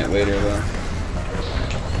Fortnite later though.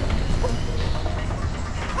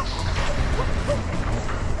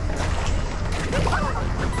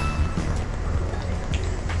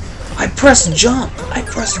 I pressed jump! I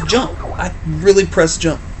pressed jump! I really pressed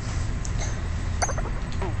jump.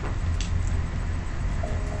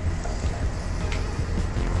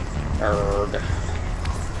 Arrgh.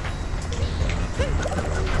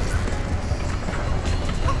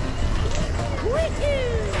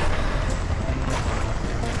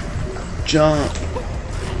 Jump.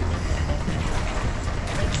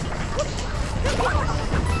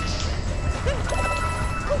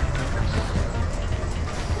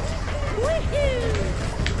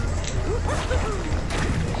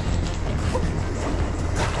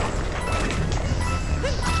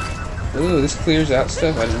 Ooh, this clears out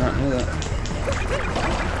stuff? I did not know that.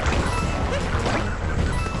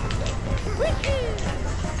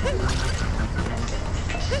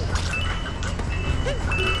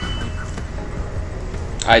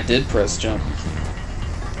 I did press jump.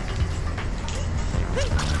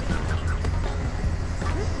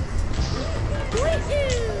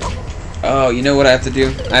 Oh, you know what I have to do?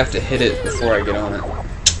 I have to hit it before I get on it.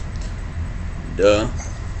 Duh.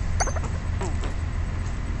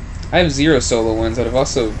 I have 0 solo wins, but I've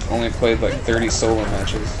also only played like 30 solo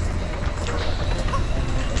matches.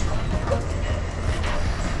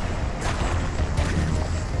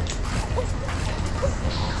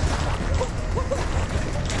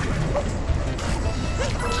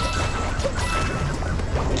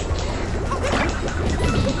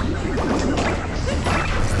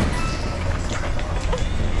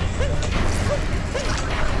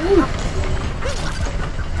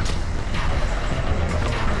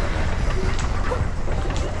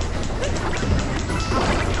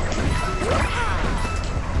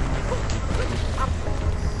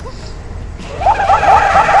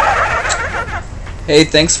 Hey,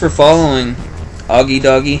 thanks for following, Augie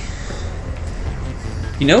Doggy.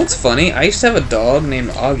 You know what's funny? I used to have a dog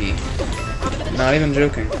named Augie. Not even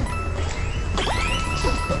joking.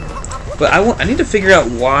 But I need to figure out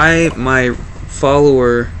why my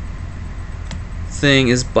follower thing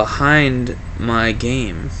is behind my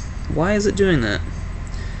game. Why is it doing that?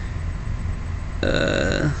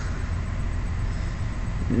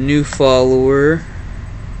 New follower.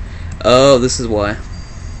 Oh, this is why.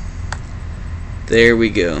 There we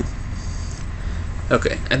go.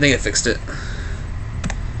 Okay, I think I fixed it.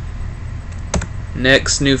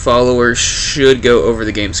 Next new follower should go over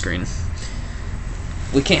the game screen.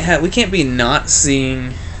 We can't be not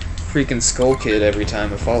seeing freaking Skull Kid every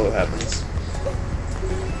time a follow happens.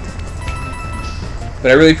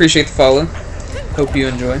 But I really appreciate the follow. Hope you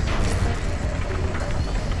enjoy.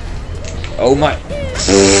 Oh my.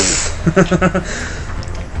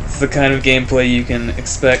 It's the kind of gameplay you can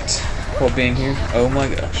expect while being here. Oh my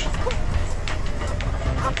gosh.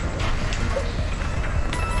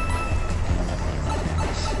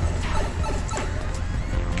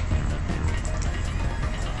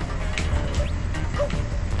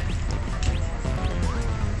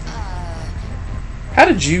 How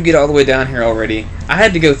did you get all the way down here already? I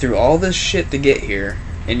had to go through all this shit to get here,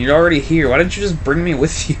 and you're already here. Why didn't you just bring me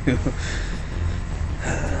with you?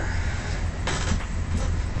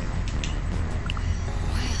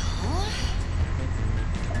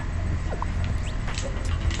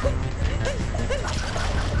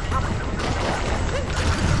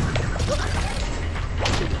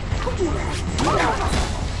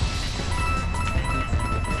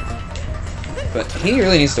 But he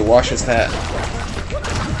really needs to wash his hat.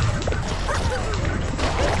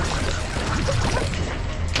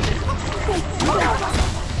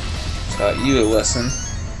 Taught you a lesson.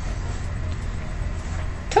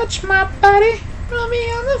 Touch my body, roll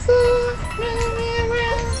me on the floor, roll me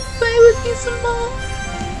around, play with me some more.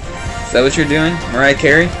 Is that what you're doing? Mariah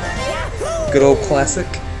Carey? Good old classic.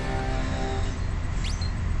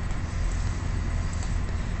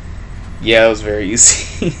 Yeah, that was very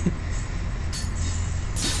easy.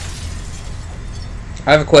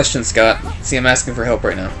 I have a question, Scott. See, I'm asking for help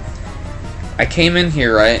right now. I came in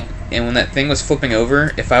here, right? And when that thing was flipping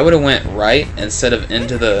over, if I would have went right instead of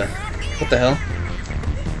into the... What the hell?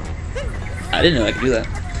 I didn't know I could do that.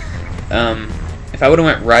 If I would have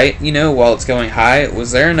went right, you know, while it's going high,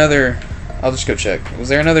 was there another... I'll just go check. Was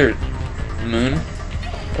there another moon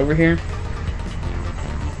over here?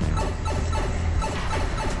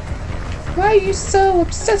 Why are you so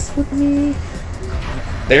obsessed with me?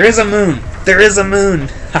 There is a moon! There is a moon!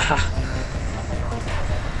 Haha.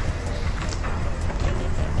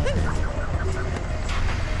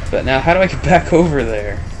 But now, how do I get back over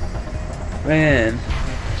there? Man.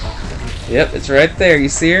 Yep, it's right there. You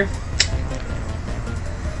see her?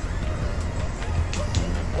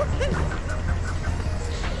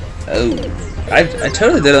 Oh. I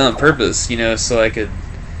totally did it on purpose, you know, so I could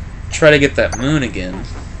try to get that moon again.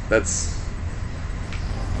 That's...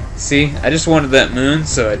 See? I just wanted that moon,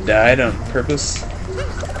 so I died on purpose.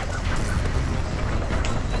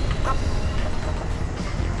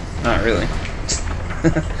 Not really.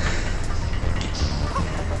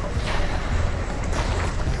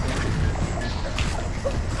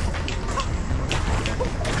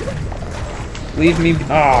 Leave me.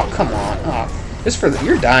 Oh, come on. Oh, just for the,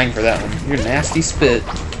 you're dying for that one. Your nasty spit.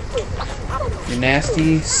 Your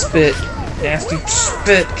nasty spit. Nasty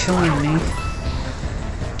spit killing me.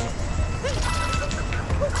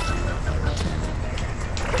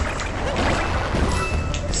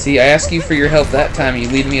 See, I asked you for your help that time and you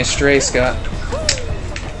lead me astray, Scott.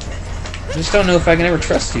 I just don't know if I can ever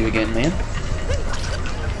trust you again, man.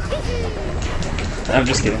 I'm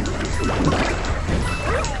just kidding.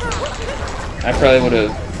 I probably would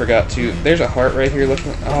have forgot to. There's a heart right here. Look.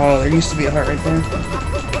 Oh, there used to be a heart right there.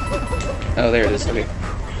 Oh, there it is. Okay.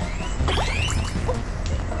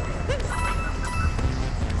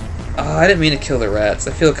 Oh, I didn't mean to kill the rats.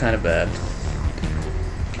 I feel kind of bad.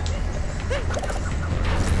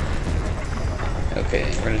 Okay,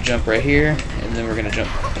 we're gonna jump right here, and then we're gonna jump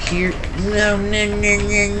here. No, no, no,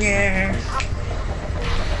 no, no.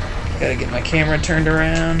 Gotta get my camera turned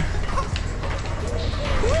around.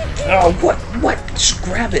 Oh, what? What? Just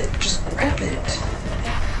grab it. Just grab it.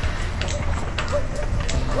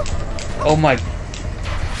 Oh my.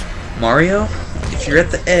 Mario, if you're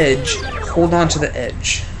at the edge, hold on to the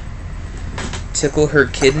edge. Tickle her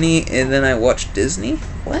kidney, and then I watch Disney?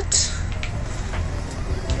 What?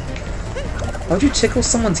 Why would you tickle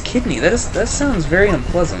someone's kidney? That sounds very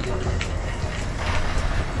unpleasant.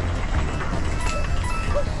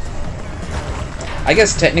 I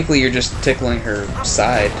guess technically you're just tickling her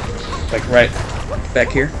side. Like right back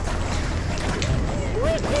here.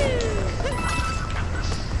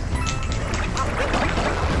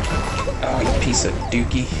 Oh, you piece of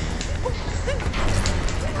dookie.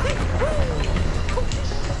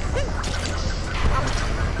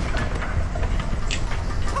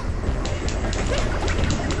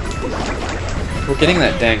 We're getting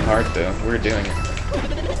that dang heart though. We're doing it.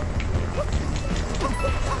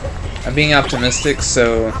 I'm being optimistic,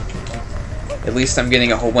 so at least I'm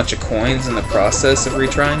getting a whole bunch of coins in the process of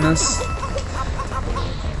retrying this.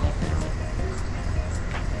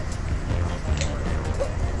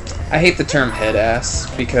 I hate the term head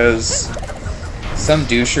ass because some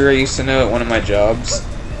doucher I used to know at one of my jobs,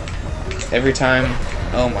 every time,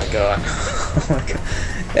 oh my god, oh my god,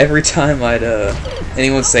 every time I'd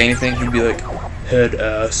anyone say anything, he'd be like, head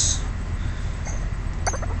ass.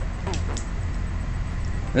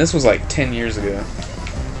 And this was like 10 years ago.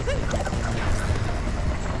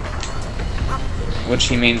 Which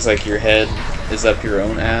he means like your head is up your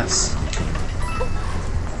own ass.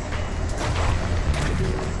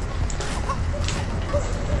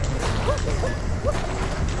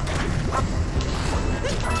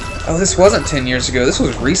 Oh, this wasn't 10 years ago. This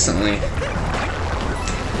was recently.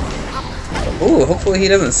 Ooh, hopefully he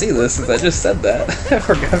doesn't see this since I just said that. I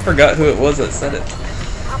forgot who it was that said it.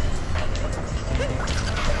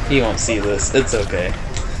 He won't see this. It's okay.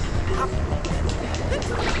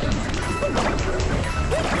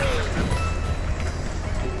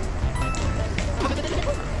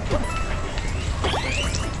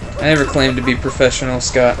 I never claimed to be professional,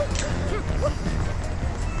 Scott.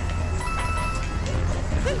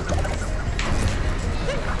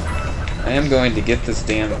 I am going to get this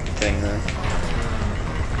damn thing, though.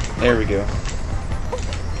 There we go.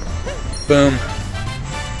 Boom.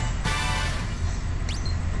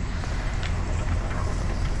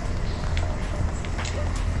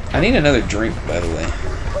 I need another drink, by the way.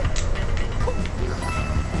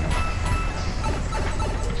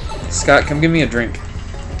 Scott, come give me a drink.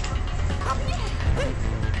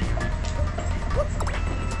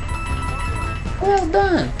 Well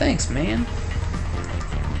done. Thanks, man.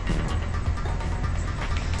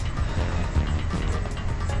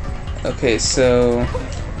 Okay, so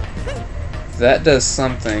that does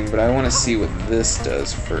something, but I want to see what this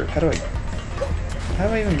does for. How do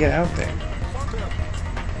I even get out there?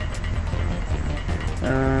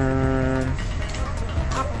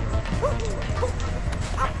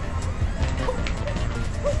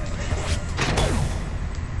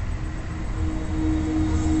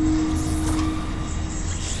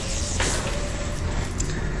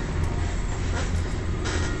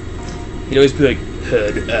 He'd always be like,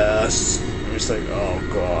 head ass. I'm just like, oh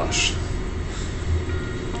gosh.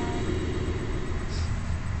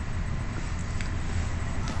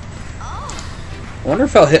 I wonder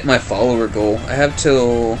if I'll hit my follower goal. I have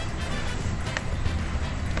till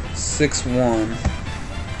 6/1.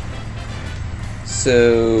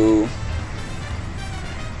 So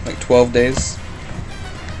like 12 days.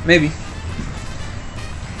 Maybe.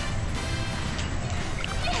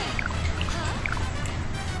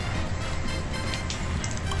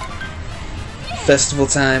 Festival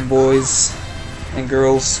time, boys and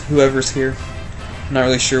girls, whoever's here. I'm not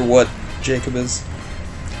really sure what Jacob is.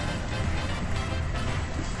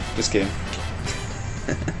 Just kidding.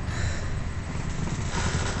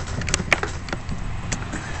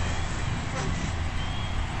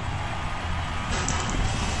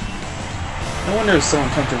 No wonder it's so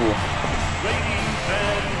uncomfortable. Ladies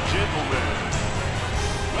and gentlemen,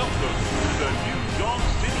 welcome to the New York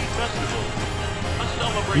City Festival. A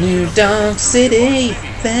celebration New of Donk City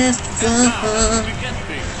Festival.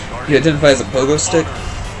 You identify as a pogo stick?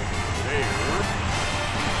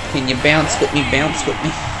 Can you bounce with me, bounce with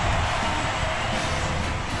me?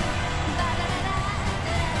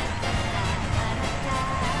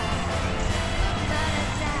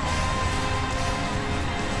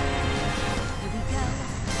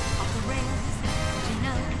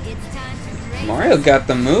 Mario got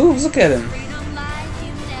the moves. Look at him.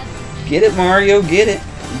 Get it, Mario. Get it.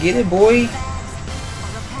 Get it, boy.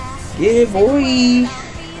 Get it, boy.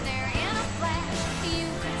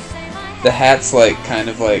 The hat's like, kind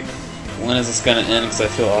of like, when is this gonna end? Because I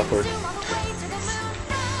feel awkward.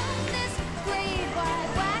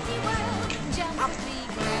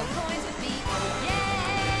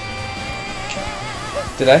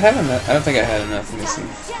 Did I have enough? I don't think I had enough. Let me see.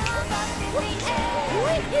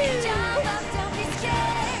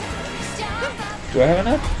 Do I have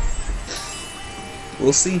enough?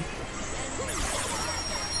 We'll see.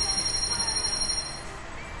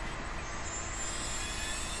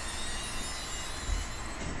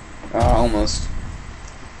 Ah, almost.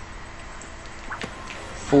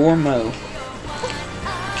 4 mo.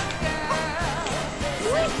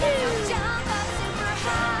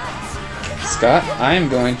 Scott, I am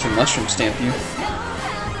going to mushroom stamp you.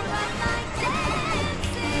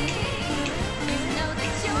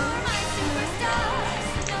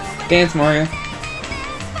 Dance, Mario.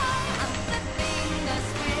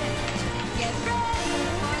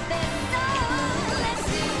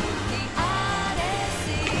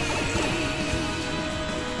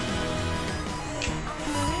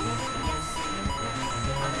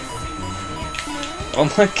 Oh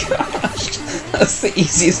my gosh, that's the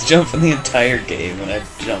easiest jump in the entire game when I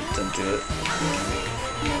jumped into it.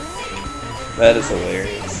 That is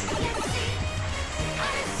hilarious.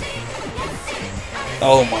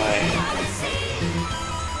 Oh my.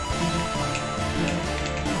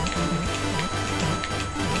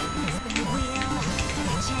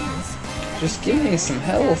 Just give me some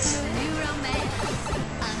health.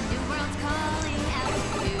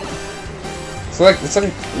 So like, it's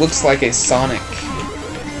like, looks like a Sonic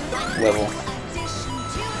level.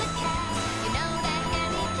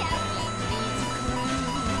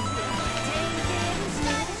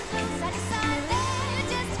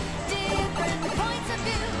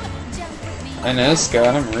 I know,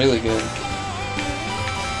 Scott, I'm really good.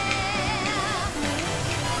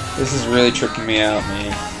 This is really tricking me out,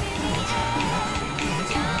 man.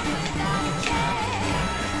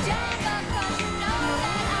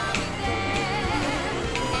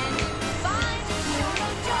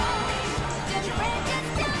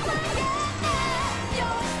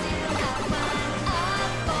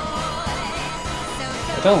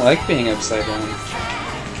 I don't like being upside down.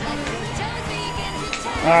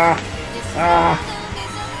 Ah!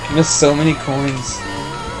 Ah! I missed so many coins.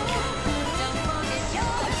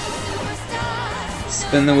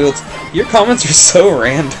 Spin the wheels. Your comments are so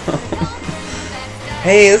random.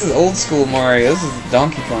 Hey, this is old school Mario. This is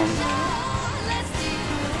Donkey Kong.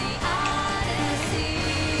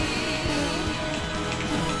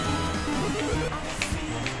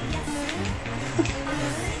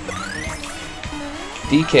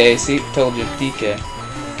 DK, see, told you, DK.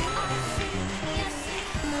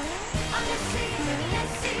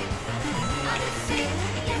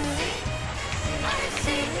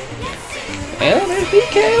 Yeah, there's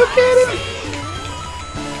DK, look at him!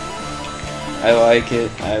 I like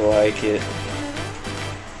it, I like it.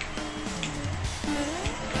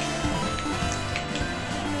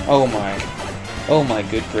 Oh my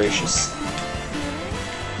good gracious.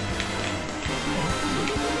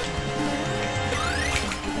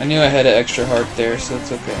 I knew I had an extra heart there, so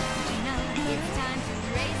it's okay.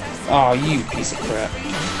 Aw, you piece of crap.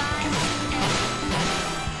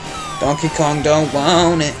 Donkey Kong don't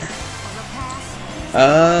want it.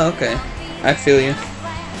 Okay. I feel you.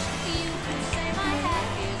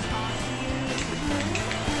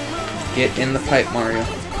 Get in the pipe, Mario.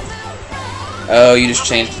 Oh, you just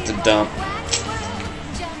changed it to dump.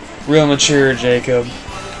 Real mature, Jacob.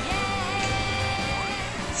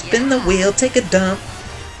 Spin the wheel, take a dump.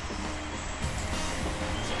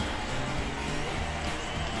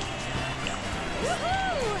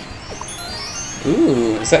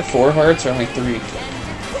 Ooh, is that 4 hearts or only 3?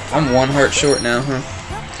 I'm 1 heart short now, huh?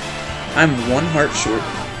 I'm 1 heart short.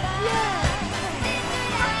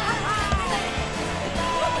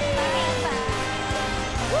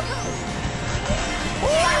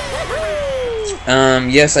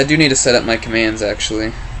 Yes, I do need to set up my commands,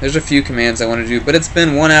 actually. There's a few commands I want to do, but it's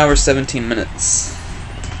been 1 hour, 17 minutes.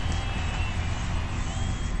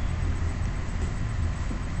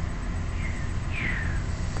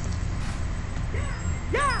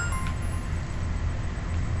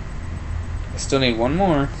 I still need 1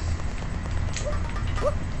 more.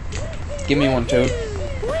 Give me 1, Toad.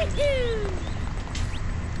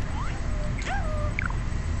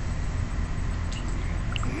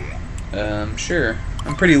 Sure.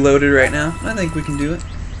 I'm pretty loaded right now. I think we can do it.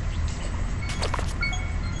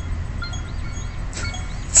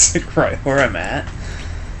 It's like right where I'm at.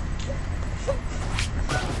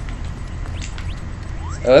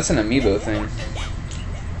 Oh, that's an amiibo thing.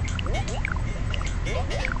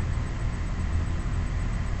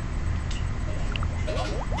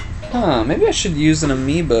 Huh, maybe I should use an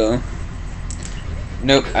amiibo.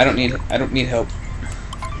 Nope, I don't need help.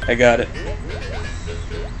 I got it.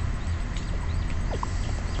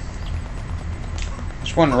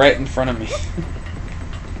 There's one right in front of me.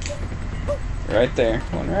 Right there.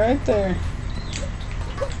 One right there.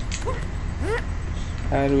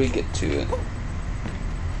 How do we get to it?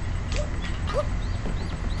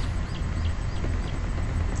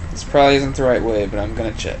 This probably isn't the right way, but I'm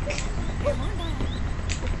gonna check.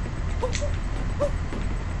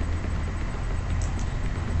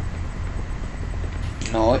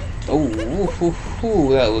 No. Oh,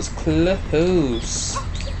 that was close.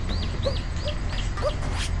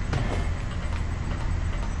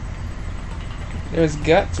 There's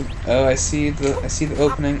got to. Oh, I see the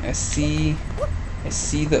opening. I see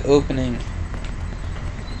the opening.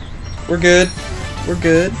 We're good. We're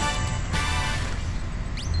good.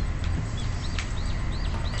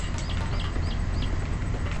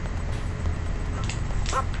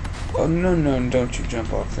 Oh no, don't you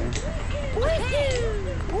jump off there.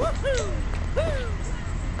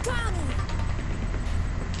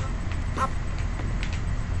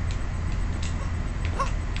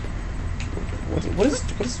 What is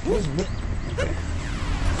okay.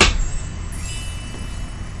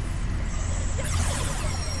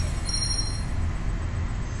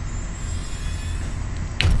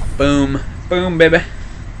 Boom, baby.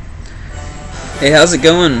 Hey, how's it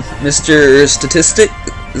going, Mr. Statistic?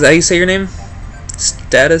 Is that how you say your name?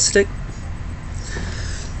 Statistic?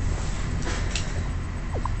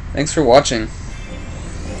 Thanks for watching.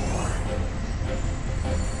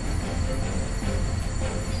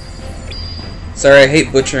 Sorry, I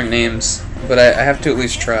hate butchering names, but I have to at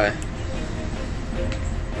least try.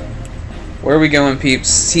 Where are we going, peeps?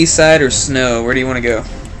 Seaside or snow? Where do you want to go?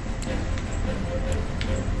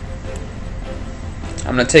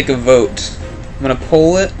 I'm going to take a vote. I'm going to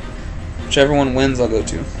poll it. Whichever one wins, I'll go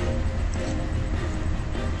to.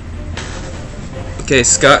 Okay,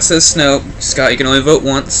 Scott says snow. Scott, you can only vote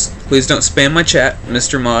once. Please don't spam my chat,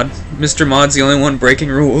 Mr. Mod. Mr. Mod's the only one breaking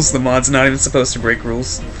rules. The mod's not even supposed to break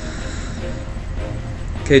rules.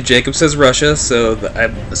 Okay, Jacob says Russia, so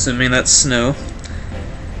I'm assuming that's snow.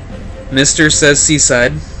 Mr. says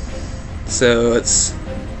seaside, so it's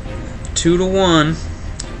 2-1.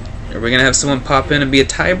 Are we gonna have someone pop in and be a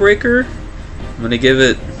tiebreaker? I'm gonna give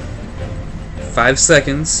it 5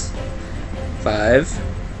 seconds. 5,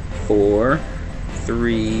 4,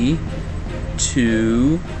 3,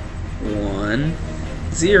 2, 1,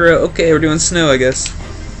 0. Okay, we're doing snow, I guess.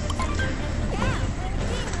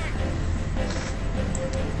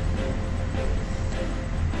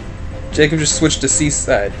 Jacob just switched to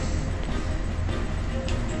seaside.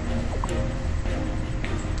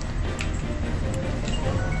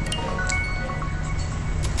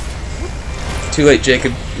 Too late,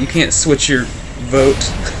 Jacob. You can't switch your vote.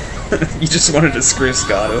 You just wanted to screw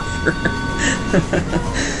Scott over.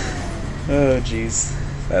 Oh, jeez.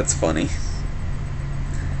 That's funny.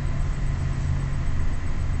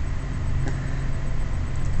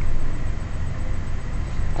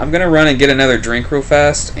 I'm gonna run and get another drink real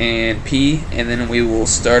fast and pee, and then we will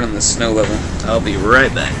start on the snow level. I'll be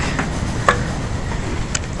right back.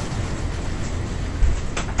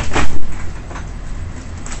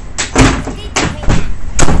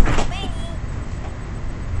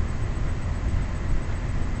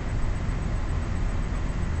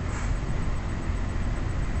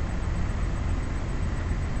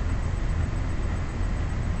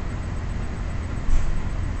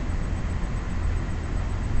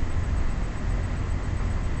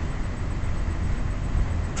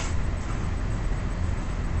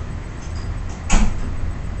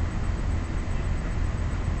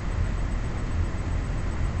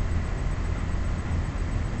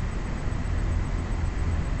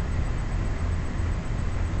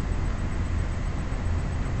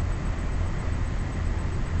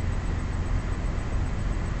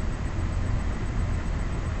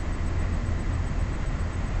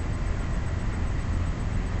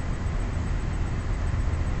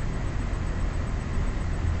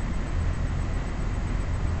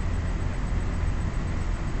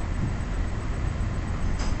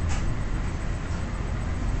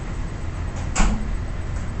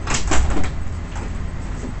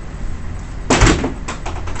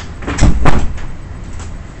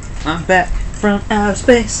 I'm back from outer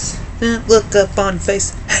space. Then look up on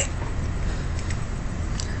face. Hey!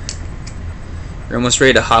 You're almost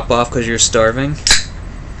ready to hop off because you're starving?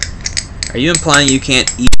 Are you implying you can't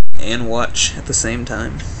eat and watch at the same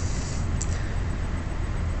time?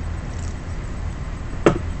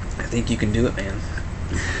 I think you can do it, man.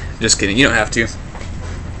 Just kidding, you don't have to.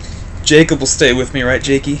 Jacob will stay with me, right,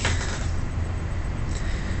 Jakey?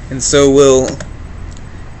 And so will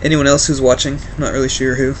anyone else who's watching. I'm not really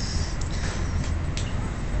sure who.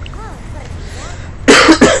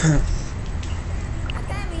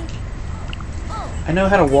 I know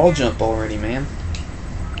how to wall jump already, man.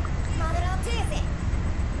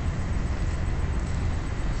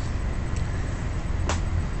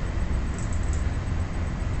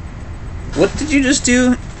 What did you just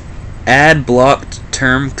do? Add blocked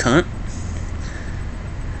term cunt?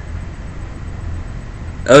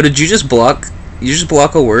 Oh, did you just block? You just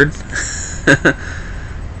block a word?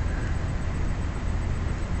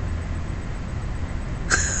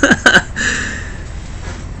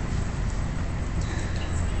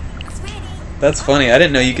 That's funny. I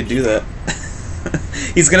didn't know you could do that.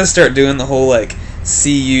 He's gonna start doing the whole like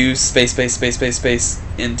CU space space space space space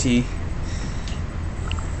NT.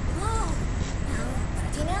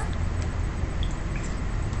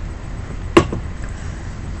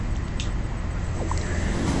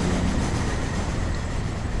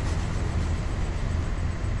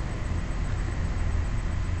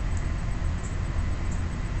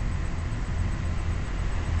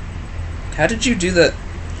 How did you do that?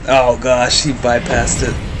 Oh gosh, he bypassed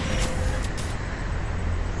it.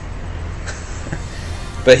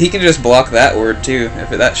 But he can just block that word too, if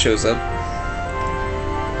that shows up.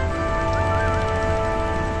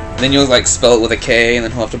 Then you'll like spell it with a K, and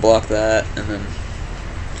then he'll have to block that, and then...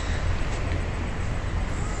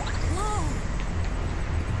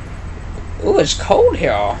 Ooh, it's cold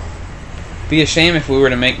here. Be a shame if we were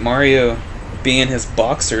to make Mario be in his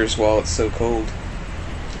boxers while it's so cold.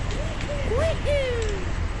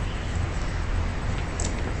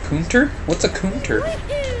 Counter? What's a counter?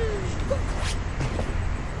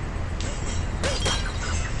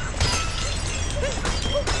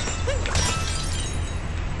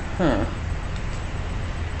 Huh.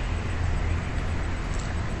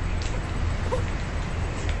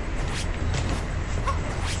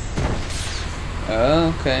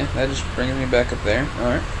 Oh, okay. That just brings me back up there.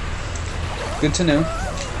 Alright. Good to know.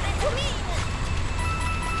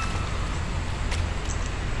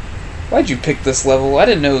 Why'd you pick this level? I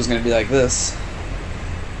didn't know it was going to be like this.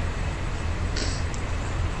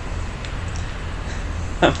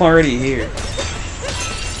 I'm already here.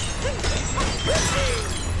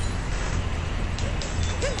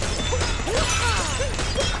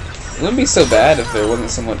 It wouldn't be so bad if there wasn't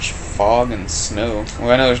so much fog and snow.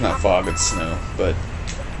 Well, I know there's not fog, it's snow, but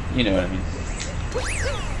you know what I mean.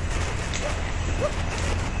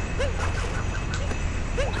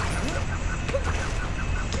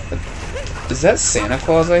 Is that Santa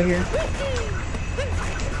Claus I hear?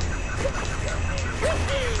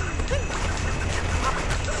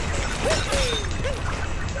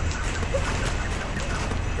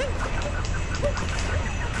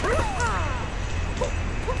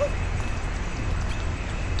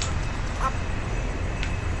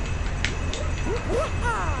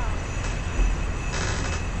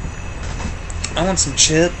 I want some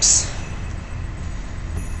chips.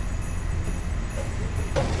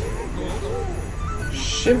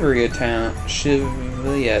 Shivery town.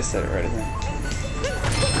 Yeah, I said it right, I think.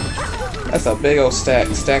 That's a big old stack.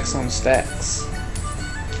 Stacks on stacks.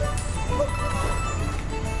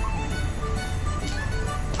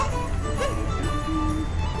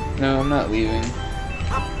 No, I'm not leaving.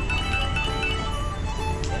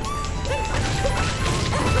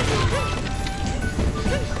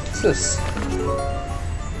 What's this?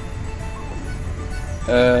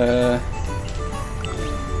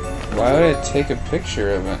 Why would I take a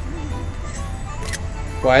picture of it?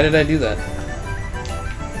 Why did I do that?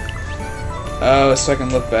 Oh, so I can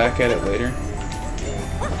look back at it later.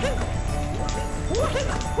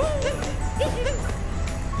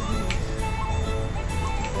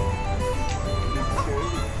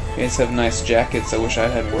 You guys have nice jackets. I wish I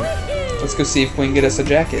had one. Let's go see if we can get us a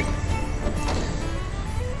jacket.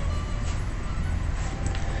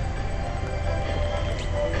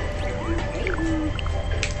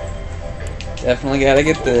 Definitely gotta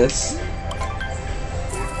get this.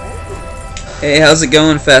 Hey, how's it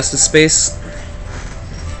going, Fastest Space?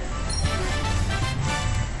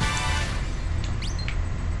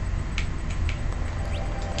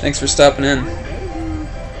 Thanks for stopping in.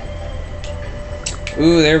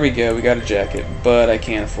 Ooh, there we go. We got a jacket, but I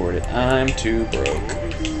can't afford it. I'm too broke.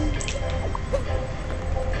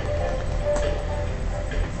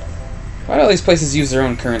 Why do all these places use their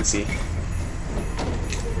own currency?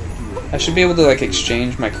 I should be able to like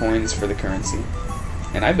exchange my coins for the currency.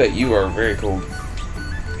 And I bet you are very cold.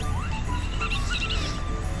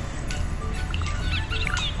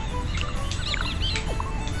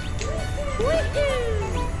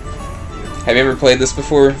 Have you ever played this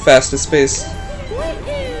before, Fastest Space?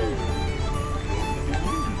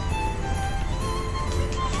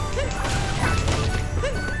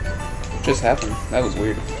 What just happened? That was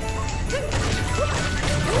weird.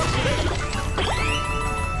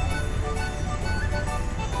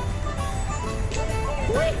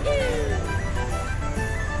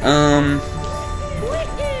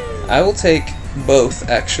 I will take both,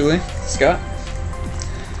 actually. Scott?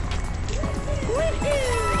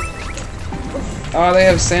 Oh, they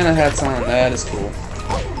have Santa hats on. That is cool.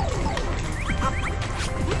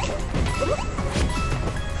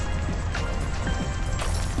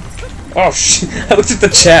 Oh, shit. I looked at the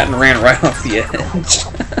chat and ran right off the edge.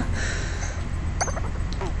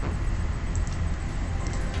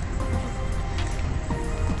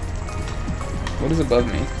 What is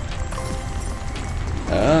above me?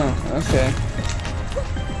 Oh, okay.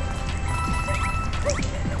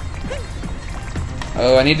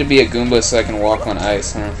 Oh, I need to be a Goomba so I can walk on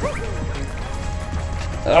ice, huh?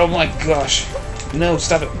 Oh my gosh. No,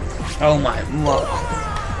 stop it. Oh my lord.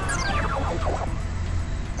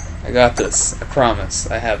 I got this. I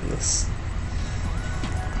promise. I have this.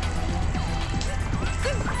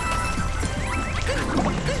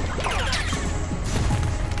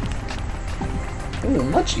 Ooh,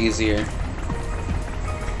 much easier.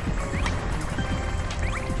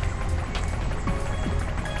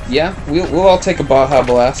 Yeah, we'll all take a Baja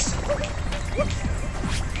Blast.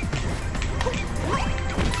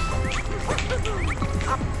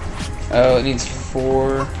 Oh, it needs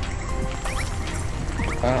 4.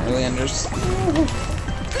 I don't really understand.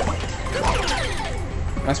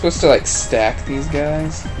 Am I supposed to like stack these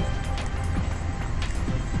guys?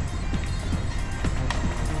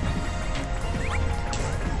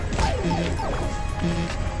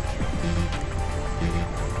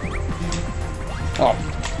 Oh.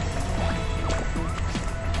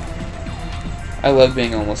 I love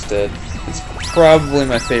being almost dead. It's probably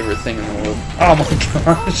my favorite thing in the world. Oh my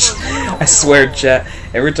gosh! I swear, chat.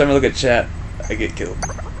 Every time I look at chat, I get killed.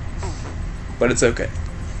 But it's okay.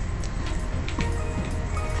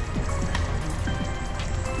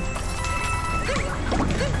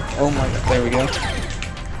 Oh my god, there we go.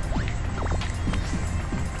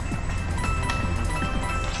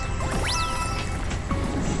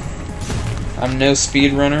 I'm no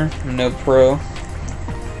speedrunner, I'm no pro.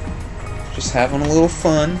 Just having a little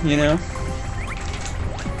fun, you know?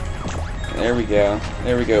 There we go.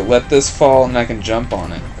 There we go. Let this fall and I can jump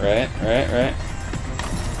on it. Right? Right?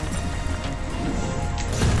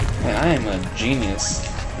 Man, I am a genius.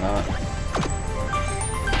 Not.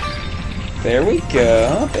 There we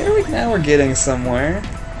go. Now we're getting somewhere.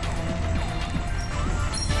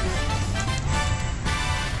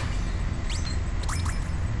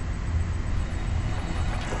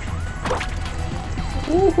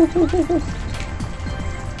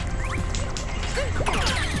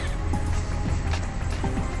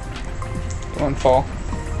 Go on, fall.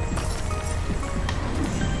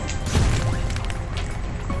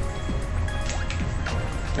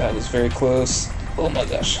 That was very close. Oh my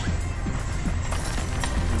gosh.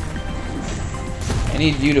 I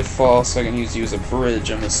need you to fall so I can use you as a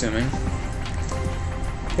bridge, I'm assuming.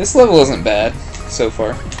 This level isn't bad so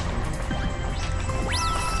far.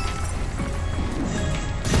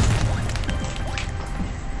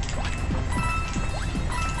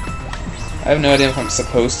 I have no idea if I'm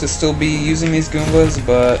supposed to still be using these Goombas,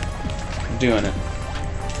 but I'm doing it.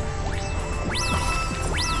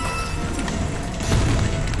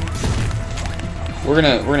 We're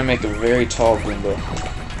gonna make a very tall Goomba.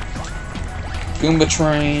 Goomba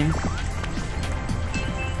train.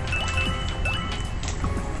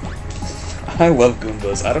 I love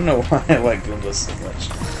Goombas. I don't know why I like Goombas so much.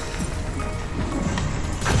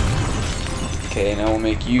 Okay, now we'll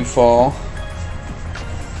make you fall.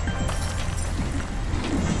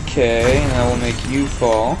 Okay, now we'll make you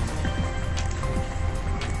fall.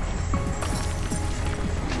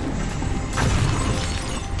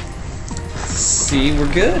 See,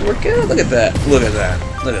 we're good, we're good. Look at that, look at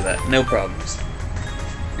that, look at that. No problems.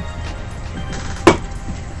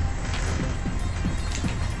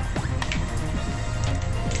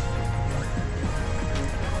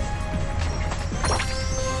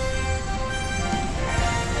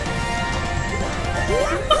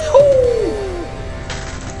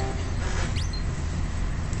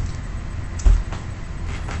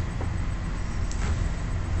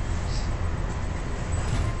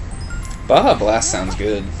 Baja Blast sounds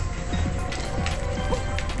good.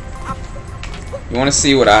 You want to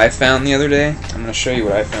see what I found the other day? I'm going to show you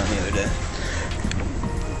what I found the other day.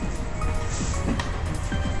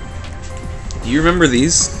 Do you remember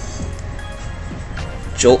these?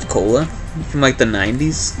 Jolt Cola from like the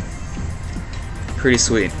 90s? Pretty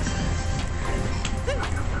sweet.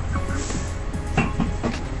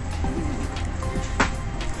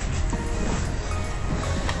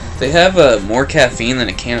 They have more caffeine than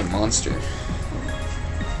a can of Monster.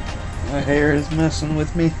 My hair is messing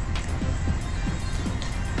with me.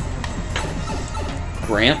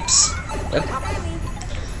 Gramps? What?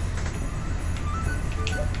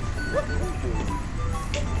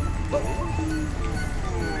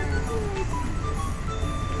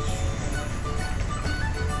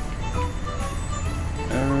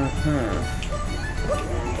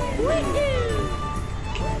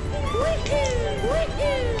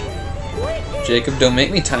 Jacob, don't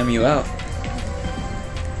make me time you out.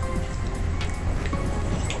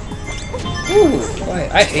 Ooh, why?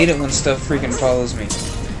 I hate it when stuff freaking follows me.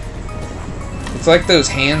 It's like those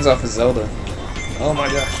hands off of Zelda. Oh my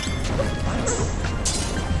gosh.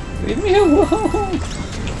 Leave me alone!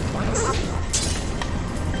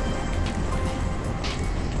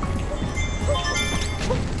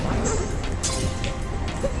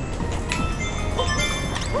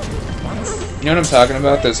 You know what I'm talking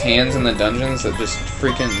about? Those hands in the dungeons that just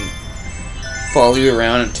freaking follow you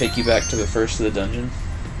around and take you back to the first of the dungeon?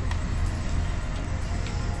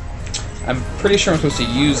 I'm pretty sure I'm supposed to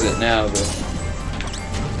use it now, but...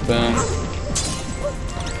 Boom.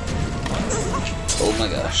 Oh my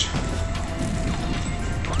gosh.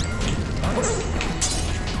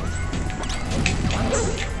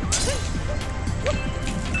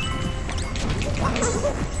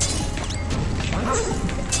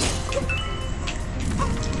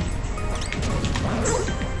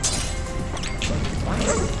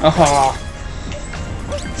 Oh,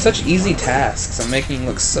 such easy tasks. I'm making it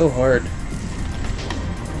look so hard.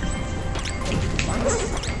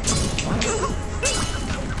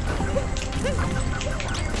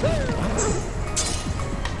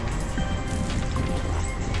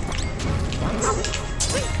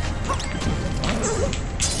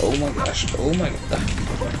 Oh my gosh. Oh my god.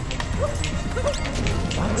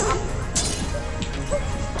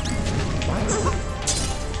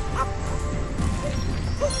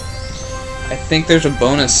 I think there's a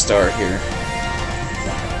bonus star here.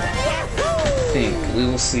 I think. We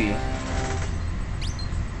will see.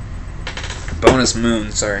 Bonus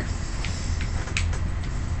moon, sorry.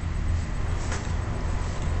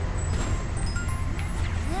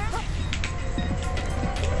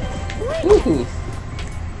 Woohoo!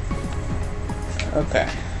 Okay.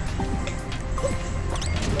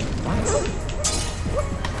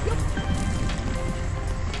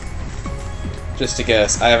 Just to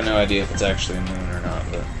guess, I have no idea if it's actually a moon or not,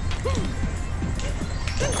 but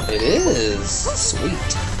it is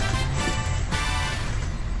sweet.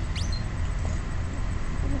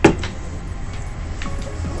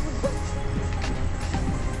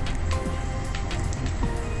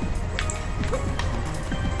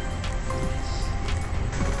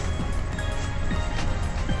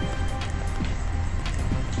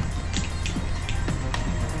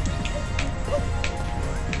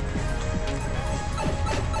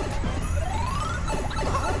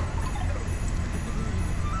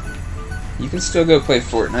 You can still go play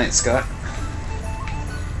Fortnite, Scott.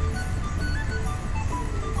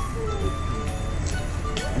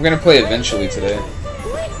 I'm gonna play eventually today.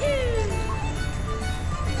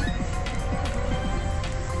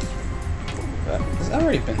 But has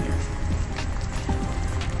already been here.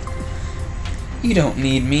 You don't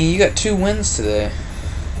need me. You got 2 wins today.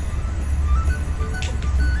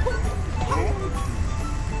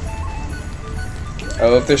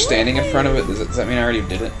 Oh, if they're standing in front of it, does that mean I already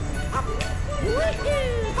did it?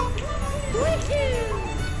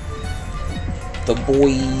 The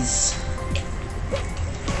boys.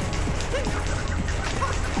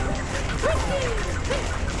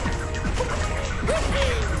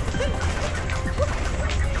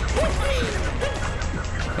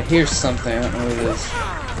 I hear something, I don't know what it is.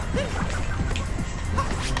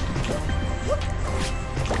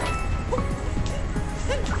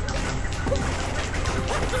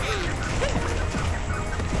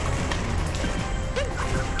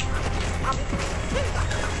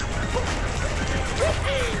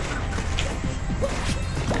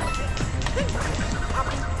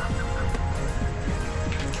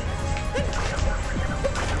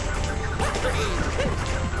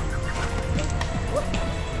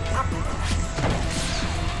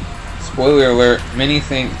 Spoiler alert, many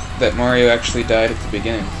think that Mario actually died at the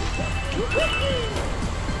beginning.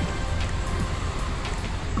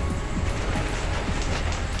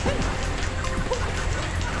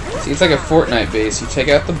 See, it's like a Fortnite base. You take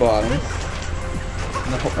out the bottom. And the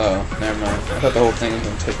oh, never mind. I thought the whole thing was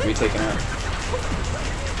going to be taken out.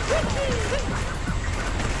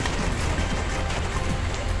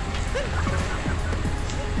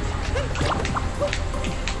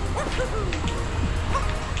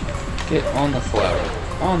 Get on the flower.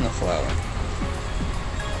 On the flower.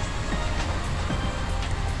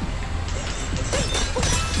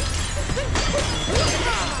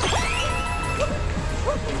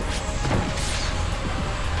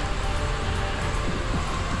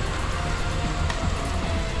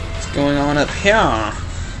 What's going on up here?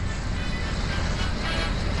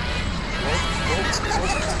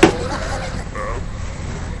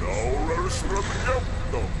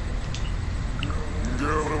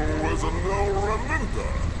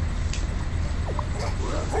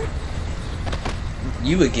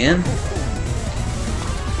 You again?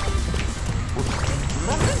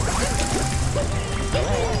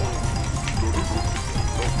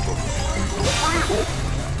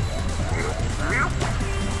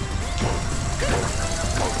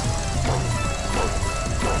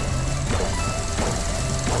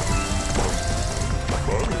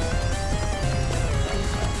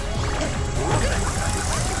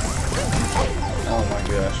 Oh my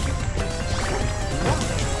gosh.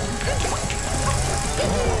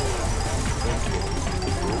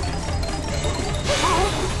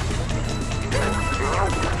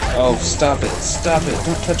 Oh, stop it. Stop it.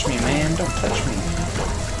 Don't touch me, man. Don't touch me.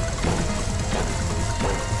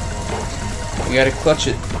 We gotta clutch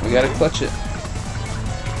it. We gotta clutch it.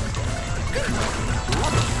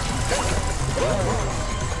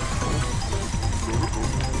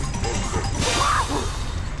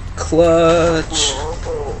 Clutch.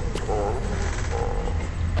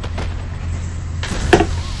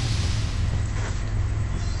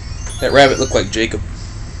 That rabbit looked like Jacob.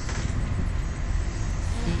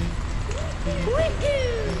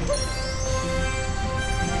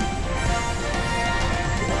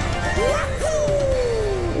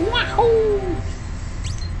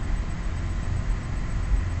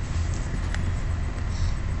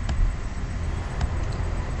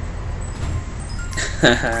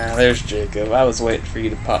 There's Jacob. I was waiting for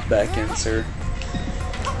you to pop back in, sir.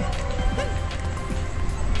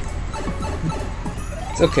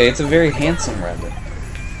 It's okay, it's a very handsome rabbit.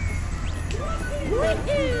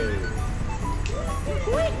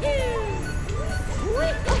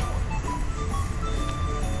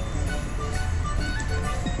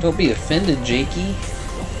 Don't be offended, Jakey.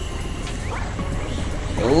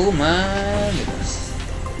 Oh my goodness.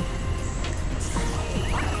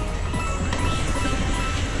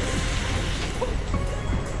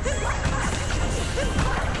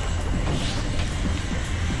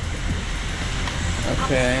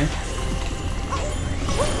 Okay.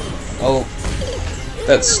 Oh,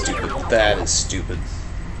 that's stupid. That is stupid.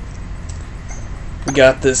 We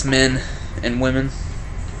got this, men and women.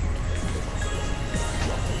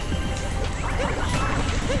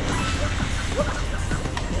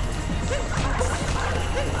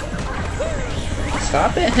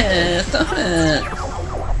 Stop it! Stop it!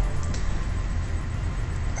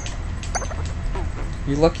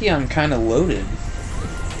 You're lucky I'm kind of loaded.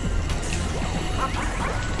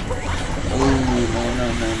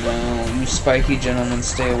 No, you spiky gentlemen,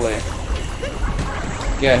 stay away.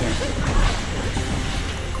 Get out of here.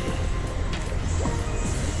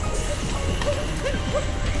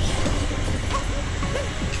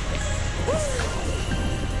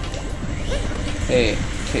 Hey,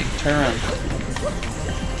 okay, turn around.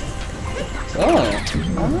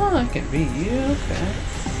 Oh, I can beat you, okay.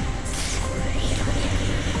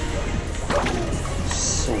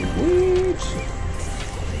 Sweet.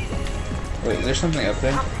 Wait, is there something up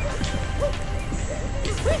there?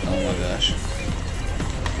 Oh my gosh.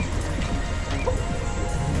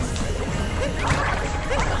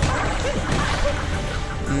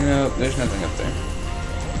 Nope, there's nothing up there.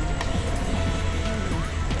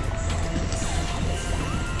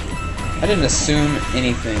 I didn't assume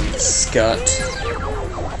anything, Scut.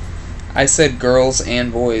 I said girls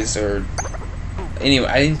and boys, or... Anyway,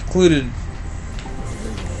 I included...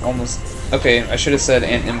 almost... Okay, I should have said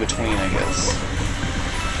and in between, I guess.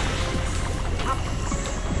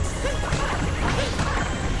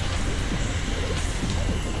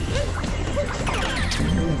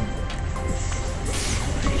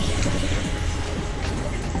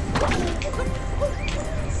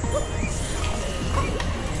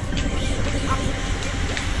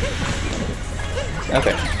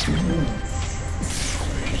 Okay.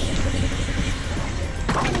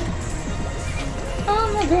 Oh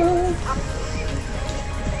my god.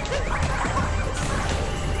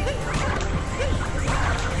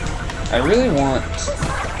 I really want...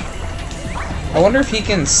 I wonder if he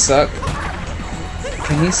can suck...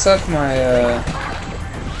 Can he suck my,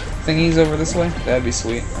 thingies over this way? That'd be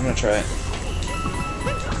sweet. I'm gonna try it.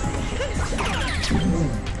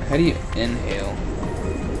 How do you inhale?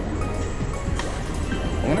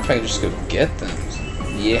 I wonder if I can just go get them.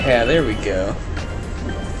 Yeah, there we go.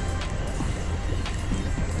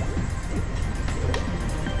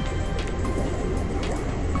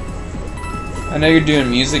 I know you're doing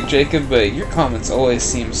music, Jacob, but your comments always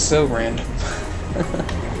seem so random.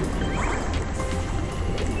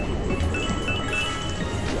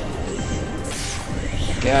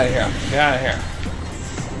 Get out of here. Get out of here.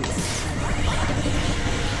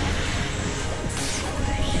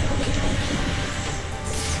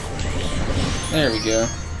 There we go.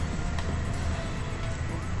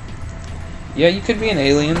 Yeah, you could be an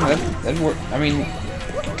alien. That'd work. I mean, you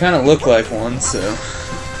kind of look like one, so...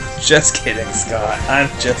 Just kidding, Scott. I'm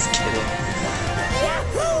just kidding.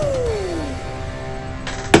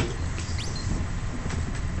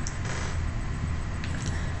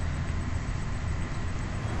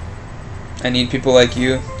 I need people like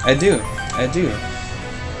you. I do. I do.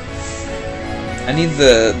 I need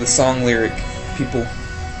the song lyric people.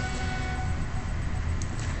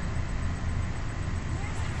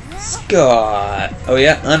 Scott. Oh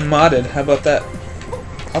yeah, unmodded. How about that?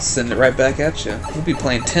 I'll send it right back at you. We'll be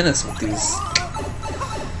playing tennis with these.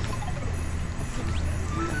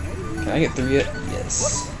 Can I get through yet?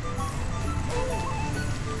 Yes.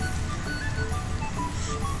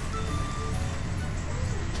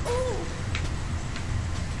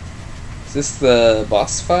 Is this the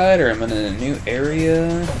boss fight, or am I in a new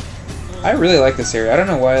area? I really like this area. I don't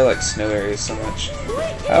know why I like snow areas so much.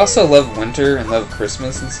 I also love winter and love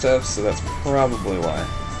Christmas and stuff, so that's probably why.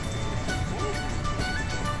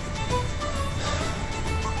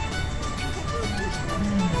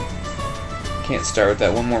 Can't start with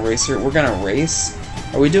that one more racer. We're gonna race.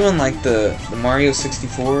 Are we doing like the Mario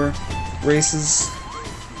 64 races?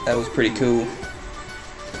 That was pretty cool.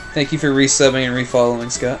 Thank you for resubbing and refollowing,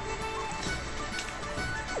 Scott.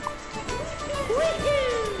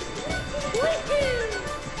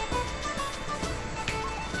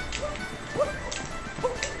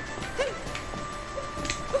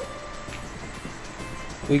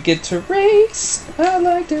 We get to race. I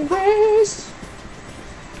like to race.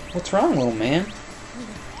 What's wrong, little man?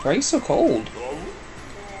 Why are you so cold?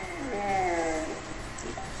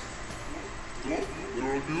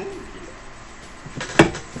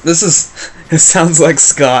 It sounds like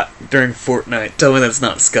Scott during Fortnite. Tell me that's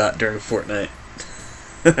not Scott during Fortnite.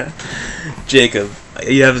 Jacob,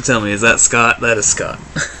 you have to tell me, is that Scott? That is Scott.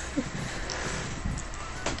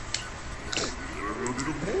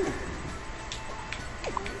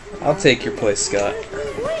 I'll take your place, Scott.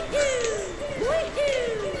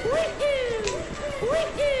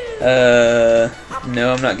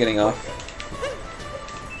 No, I'm not getting off.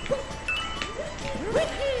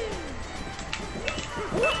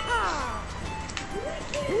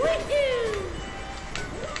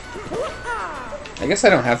 I guess I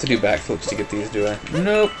don't have to do backflips to get these, do I?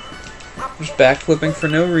 Nope. Just backflipping for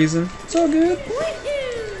no reason. It's all good.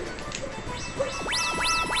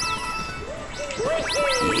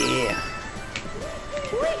 Yeah.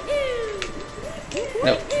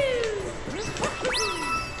 Nope.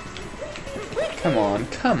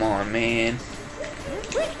 Come on, man.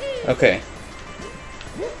 Okay.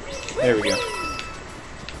 There we go.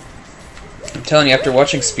 I'm telling you, after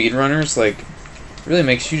watching speedrunners, like, it really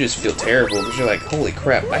makes you just feel terrible, because you're like, holy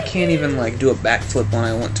crap, I can't even, like, do a backflip when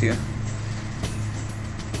I want to.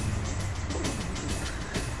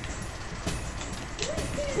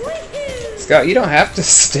 Scott, you don't have to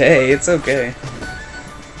stay, it's okay.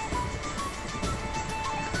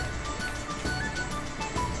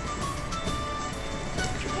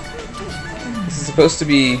 This is supposed to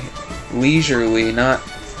be leisurely, not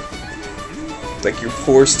like you're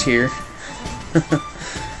forced here.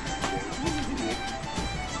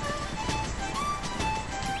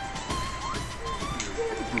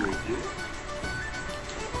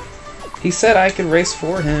 He said I could race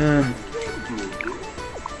for him.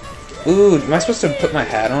 Ooh, am I supposed to put my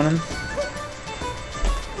hat on him?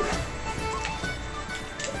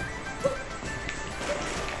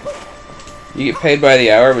 You get paid by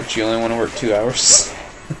the hour, but you only want to work 2 hours.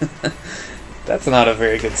 That's not a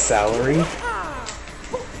very good salary.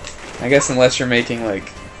 I guess unless you're making like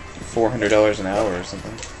 $400 an hour or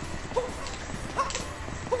something.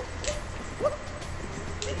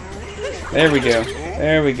 There we go.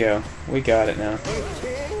 There we go. We got it now.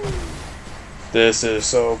 This is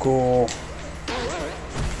so cool.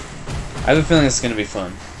 I have a feeling it's going to be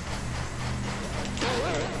fun.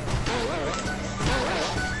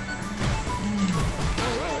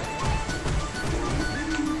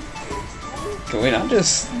 Can we not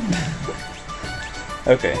just...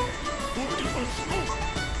 Okay.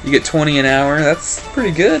 You get 20 an hour, that's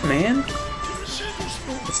pretty good, man.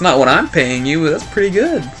 It's not what I'm paying you, but that's pretty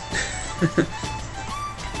good.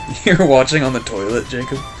 You're watching on the toilet,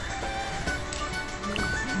 Jacob?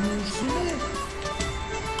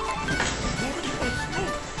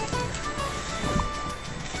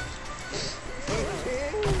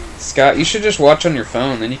 Scott, you should just watch on your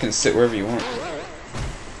phone, then you can sit wherever you want.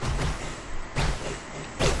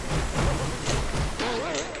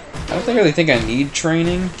 I don't really think I need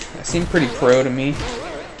training. I seem pretty pro to me.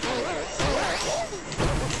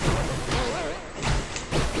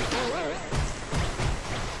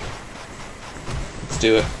 Let's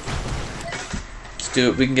do it. Let's do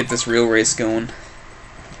it. We can get this real race going.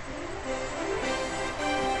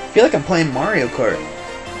 I feel like I'm playing Mario Kart.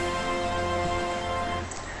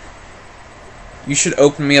 You should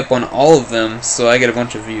open me up on all of them so I get a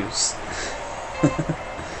bunch of views.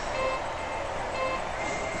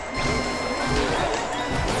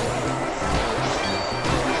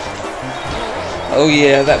 Oh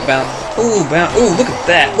yeah, that bounce. Ooh, bounce. Ooh, look at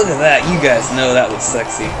that. Look at that. You guys know that was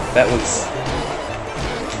sexy. That was...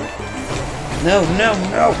 No, no,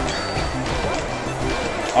 no.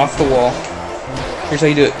 Off the wall. Here's how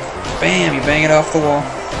you do it. Bam, you bang it off the wall.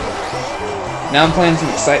 Now I'm playing some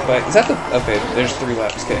Excite Bike. Is that the... Okay, there's 3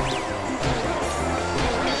 laps. Okay.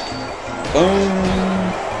 Boom.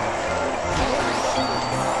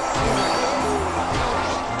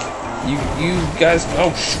 You guys...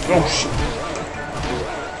 Oh, shit.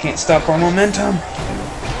 Can't stop our momentum.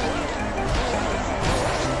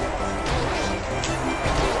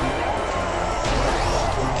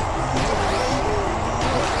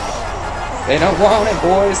 They don't want it,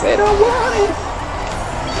 boys. They don't want it.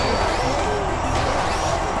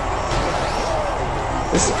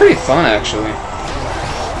 This is pretty fun, actually.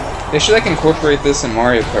 They should like incorporate this in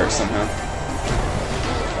Mario Kart somehow.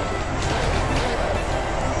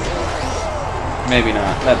 Maybe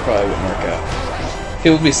not. That probably wouldn't work out.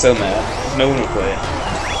 People would be so mad. No one would play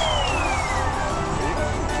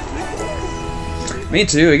it. Me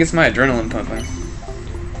too. It gets my adrenaline pumping.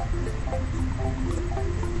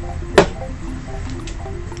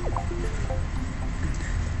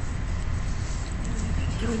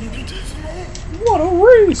 What a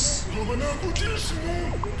race!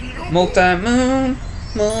 Multi-moon,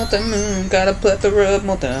 multi-moon, got a plethora of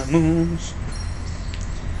multi-moons.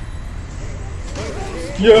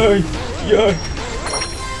 Yay! Yay!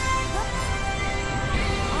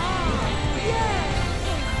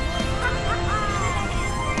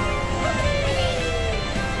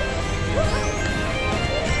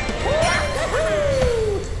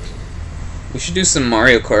 We should do some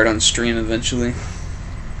Mario Kart on stream eventually.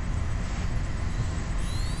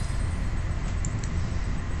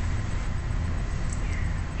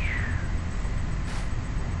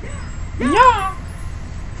 Yeah.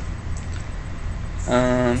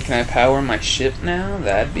 Can I power my ship now?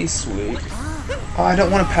 That'd be sweet. Oh, I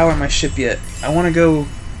don't want to power my ship yet. I want to go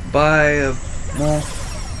buy a... Well,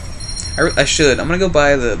 I should. I'm gonna go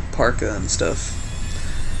buy the parka and stuff.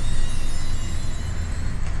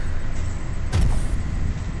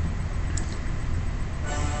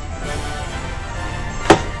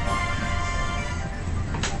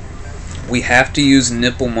 We have to use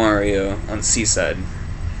Nipple Mario on Seaside.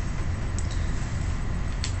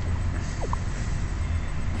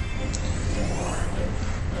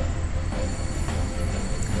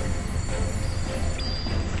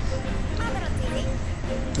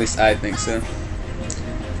 At least I think so.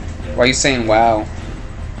 Why are you saying wow?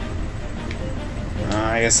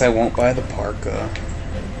 I guess I won't buy the parka.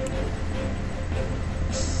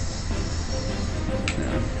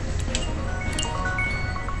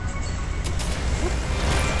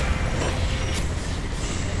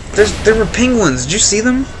 There were penguins. Did you see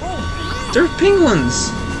them? There were penguins.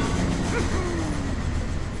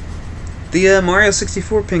 The Mario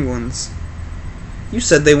 64 penguins. You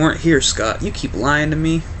said they weren't here, Scott. You keep lying to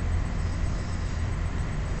me.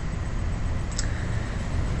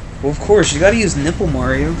 Well, of course, you gotta use Nipple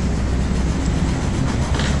Mario.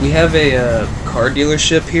 We have a car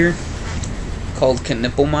dealership here called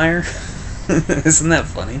Knippelmeyer. Isn't that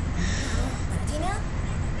funny?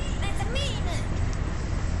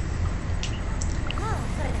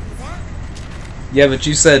 Yeah, but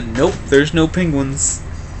you said, nope, there's no penguins.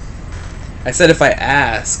 I said if I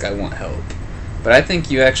ask, I want help. But I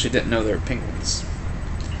think you actually didn't know there were penguins.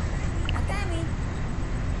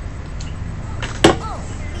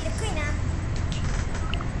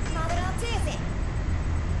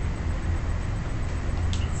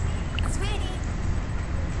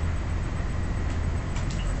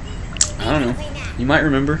 I don't don't know. You might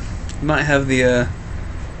remember. You might have the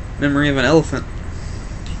memory of an elephant.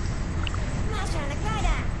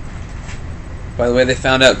 By the way, they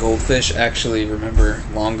found out goldfish actually remember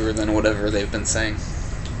longer than whatever they've been saying.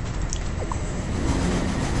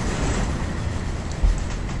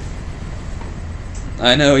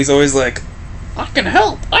 I know, he's always like, I can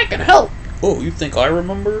help, I can help. Oh, you think I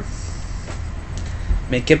remember?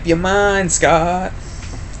 Make up your mind, Scott.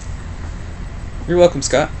 You're welcome,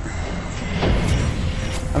 Scott.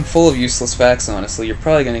 I'm full of useless facts, honestly. You're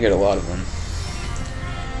probably going to get a lot of them.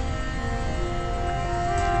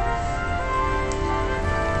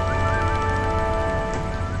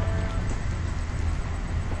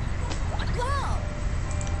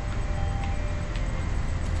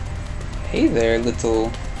 Hey there, little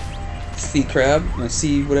sea crab, or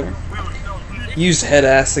sea whatever. Used head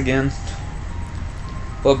ass again.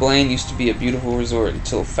 Bub Lane used to be a beautiful resort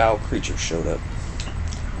until a foul creature showed up.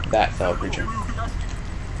 That foul creature.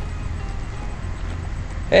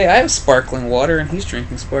 Hey, I have sparkling water, and he's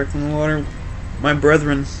drinking sparkling water. My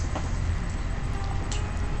brethren.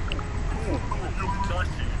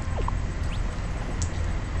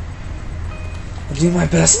 I'll do my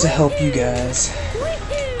best to help you guys.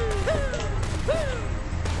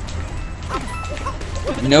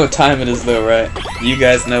 You know what time it is though, right? You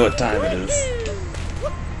guys know what time it is.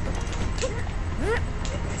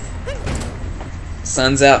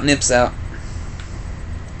 Sun's out, nips out.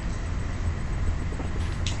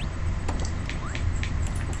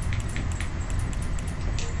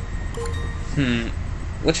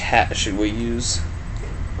 Which hat should we use?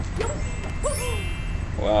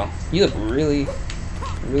 Wow, you look really,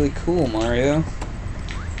 really cool, Mario.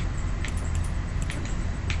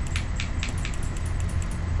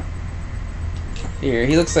 Here,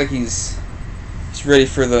 he looks like he's ready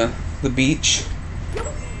for the beach.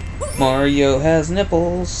 Mario has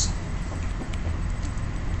nipples.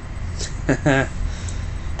 It's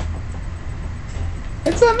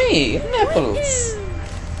a me, nipples.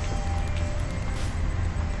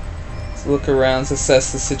 Let's look around, let's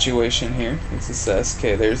assess the situation here. Let's assess.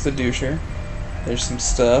 Okay, there's the doucher. There's some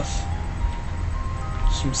stuff.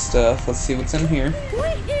 Let's see what's in here.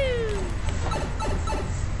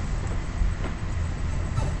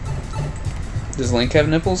 Does Link have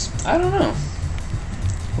nipples? I don't know.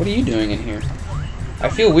 What are you doing in here? I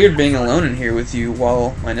feel weird being alone in here with you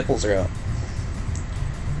while my nipples are out.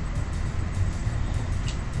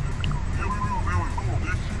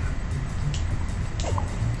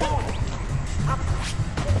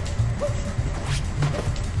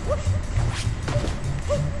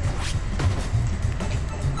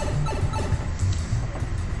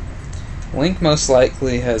 Link most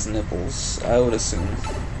likely has nipples, I would assume.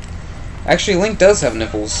 Actually, Link does have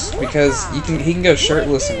nipples, because he can go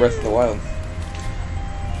shirtless in Breath of the Wild.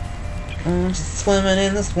 I'm just swimming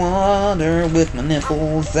in this water with my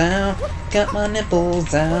nipples out. Got my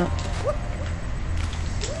nipples out.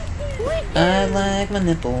 I like my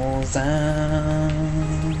nipples out.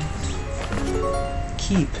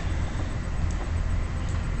 Keep.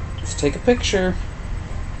 Let's take a picture.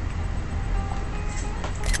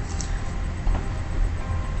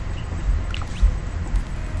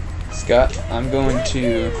 Scott, I'm going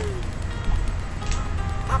to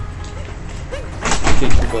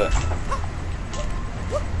kick your butt.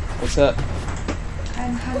 What's up?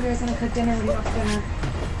 I'm hungry. I was gonna cook dinner. What do you want for dinner?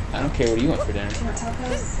 I don't care. What do you want for dinner? Do you want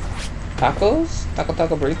tacos? Tacos? Taco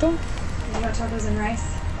burrito? Do you want tacos and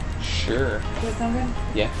rice? Sure. Does that sound good?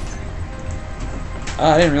 Yeah. Oh,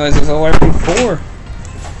 I didn't realize it was already 4.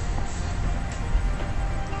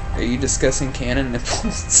 Are you discussing canon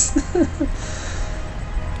nipples?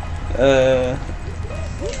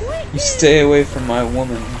 You stay away from my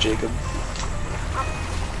woman, Jacob.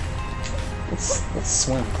 Let's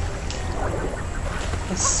swim.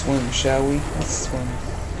 Let's swim, shall we? Let's swim.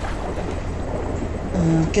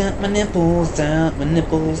 Got my nipples out. My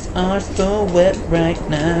nipples are so wet right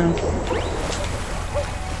now.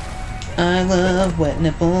 I love wet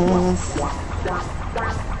nipples.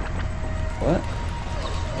 What?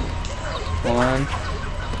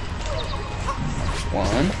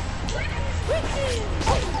 One.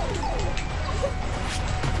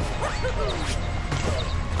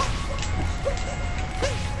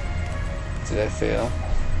 Did I fail?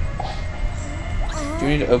 Do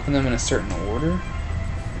we need to open them in a certain order?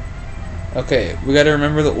 Okay, we gotta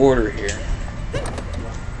remember the order here.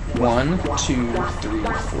 1, 2, 3, 4.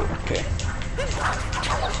 Okay.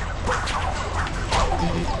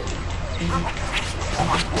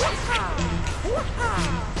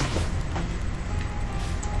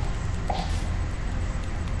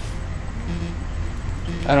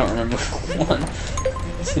 I don't remember 1.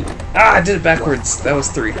 Ah, I did it backwards. That was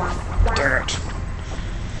 3. Darn it.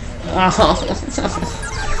 Oh.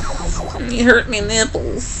 You hurt me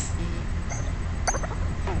nipples.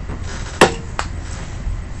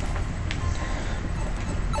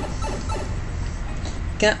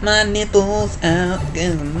 Got my nipples out,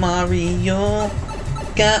 cause Mario.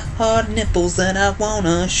 Got hard nipples that I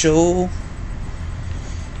wanna show.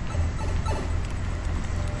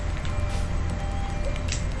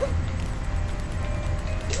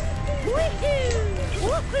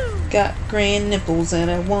 Got grand nipples that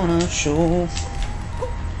I wanna show.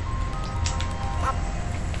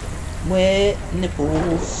 Wet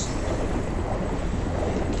nipples.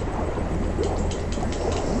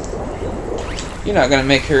 You're not gonna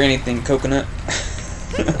make her anything, coconut.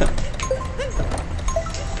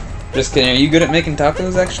 Just kidding. Are you good at making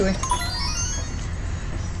tacos, actually?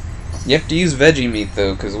 You have to use veggie meat,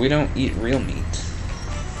 though, because we don't eat real meat.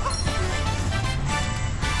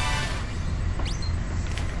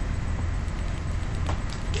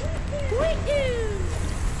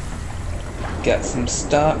 Got some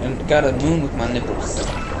stock and got a moon with my nipples.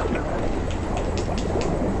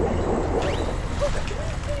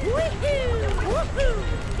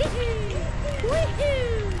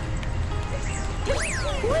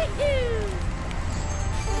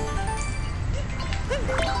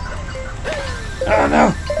 Oh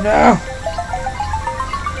no! No!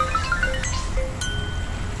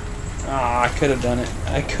 Ah, I could have done it.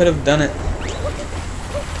 I could have done it.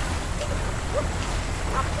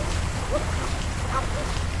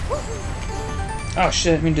 Oh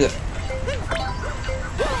shit, let me do that.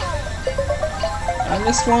 I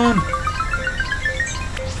missed one!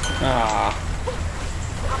 Ah.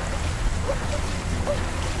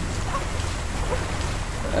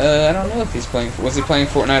 I don't know if he's playing... Was he playing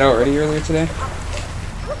Fortnite already earlier today?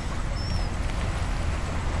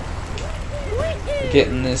 We're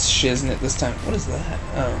getting this shiznit this time. What is that?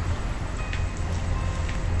 Oh.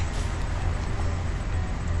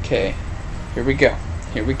 Okay. Here we go.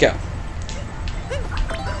 Here we go.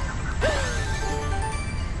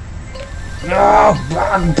 No!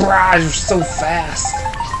 Brah, you're so fast!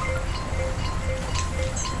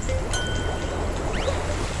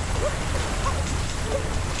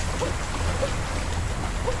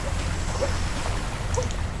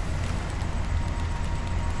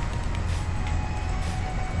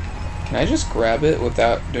 Can I just grab it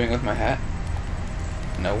without doing it with my hat?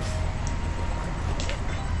 No.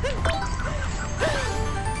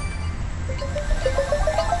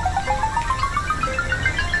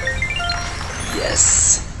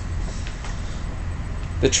 Yes!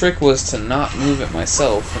 The trick was to not move it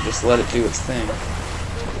myself and just let it do its thing.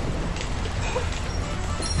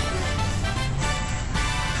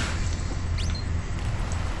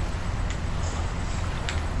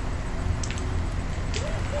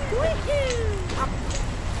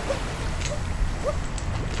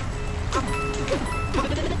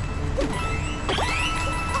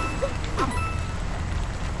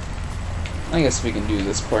 I guess we can do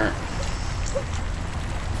this part.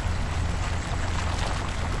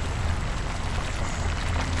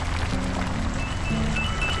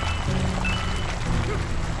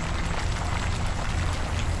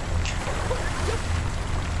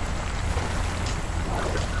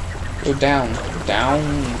 Go down.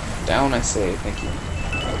 Down. Down, I say. Thank you.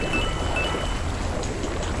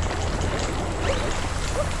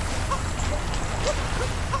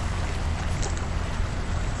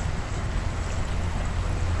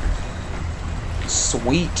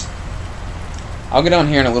 Sweet. I'll get down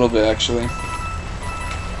here in a little bit, actually.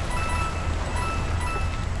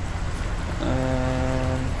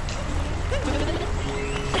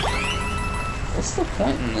 What's the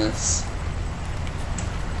point in this?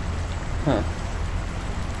 Huh.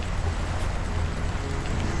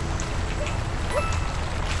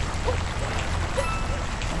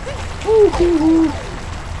 Ooh,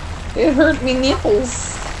 it hurt me nipples.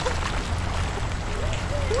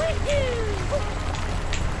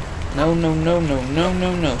 No, no, no, no, no,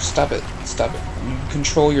 no, no. Stop it. Stop it. You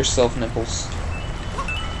control yourself, nipples.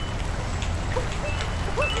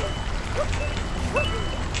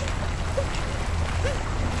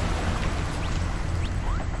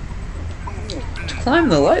 To climb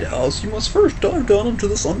the lighthouse, you must first dive down into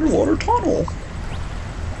this underwater tunnel.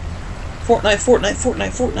 Fortnite, Fortnite,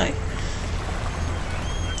 Fortnite, Fortnite.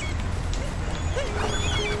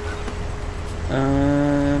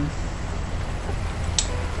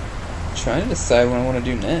 Trying to decide what I want to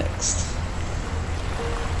do next.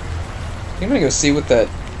 I think I'm gonna go see what that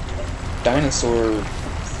dinosaur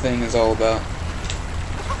thing is all about.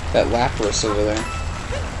 That Lapras over there.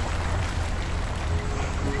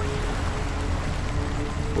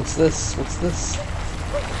 What's this? What's this?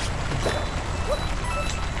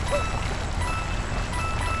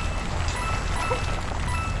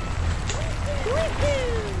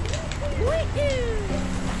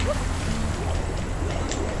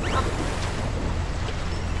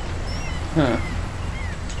 Huh.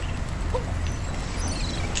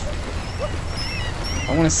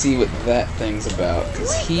 I want to see what that thing's about,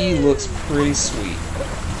 because he looks pretty sweet.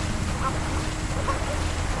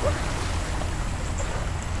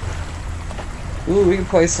 Ooh, we can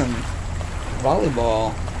play some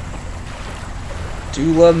volleyball.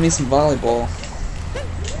 Do love me some volleyball.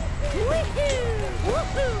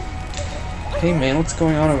 Hey man, what's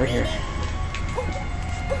going on over here?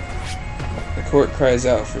 The court cries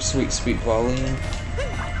out for sweet, sweet volley.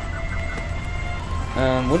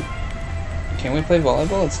 What? Can we play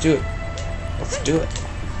volleyball? Let's do it. Let's do it.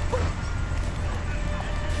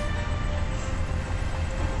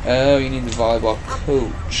 Oh, you need the volleyball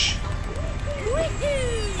coach.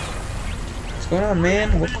 What's going on,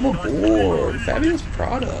 man? Welcome aboard. Fabulous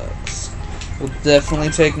products. We'll definitely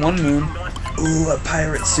take 1 moon. Ooh, a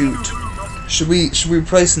pirate suit. Should we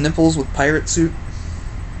replace nipples with pirate suit?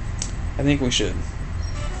 I think we should.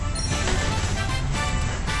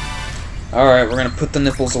 Alright, we're gonna put the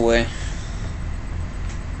nipples away.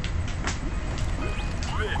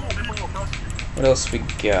 What else we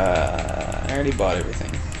got? I already bought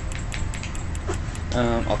everything.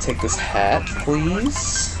 I'll take this hat,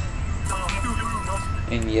 please.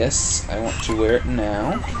 And yes, I want to wear it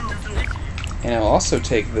now. And I'll also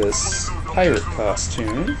take this pirate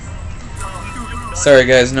costume. Sorry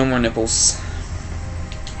guys, no more nipples.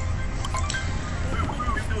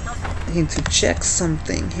 I need to check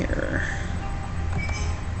something here.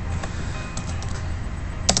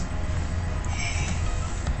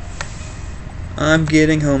 I'm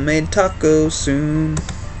getting homemade tacos soon.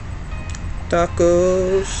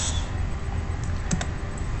 Tacos.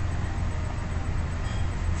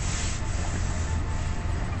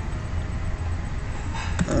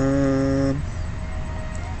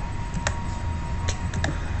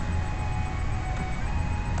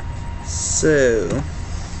 So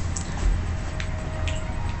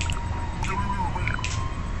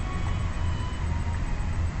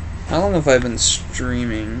how long have I been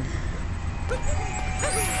streaming?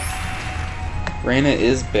 Raina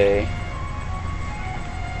is bae.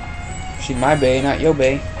 She my bae, not yo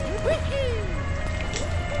bae.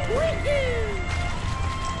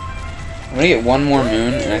 I'm gonna get 1 more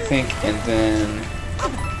moon, and then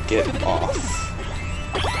get off.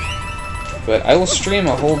 But I will stream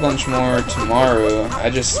a whole bunch more tomorrow. I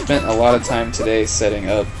just spent a lot of time today setting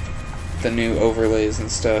up the new overlays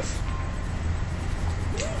and stuff.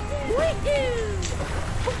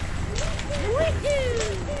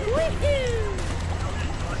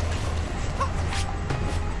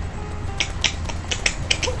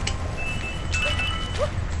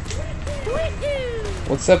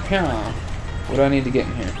 What's up here? What do I need to get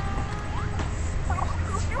in here?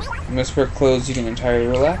 You must wear clothes you can entirely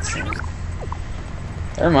relax in.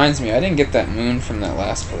 That reminds me, I didn't get that moon from that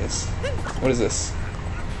last place. What is this?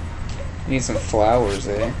 You need some flowers,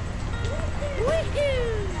 eh?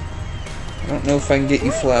 I don't know if I can get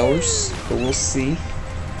you flowers, but we'll see.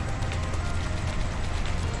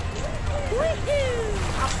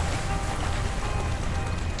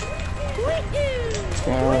 What's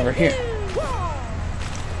going on over here?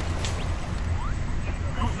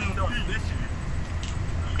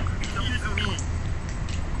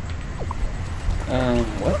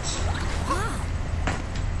 What?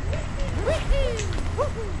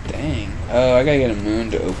 Dang. Oh, I gotta get a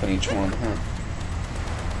moon to open each one, huh?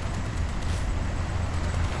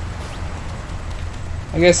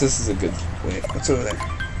 I guess this is a good... Wait, what's over there?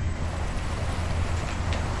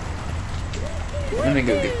 I'm gonna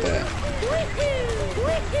go get that.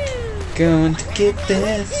 Going to get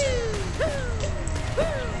this.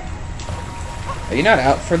 Are you not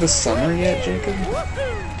out for the summer yet, Jacob?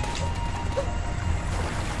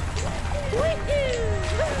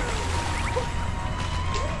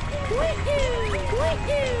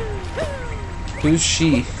 Who's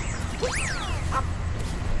she?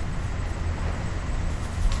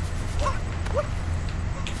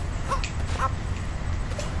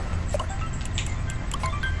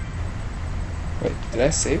 Wait, did I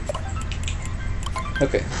save?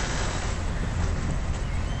 Okay.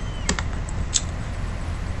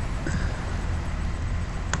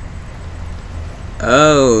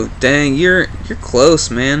 Oh, dang, you're close,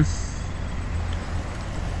 man.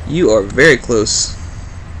 You are very close.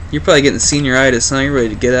 You're probably getting senioritis, huh? You're ready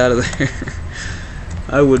to get out of there.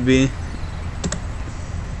 I would be.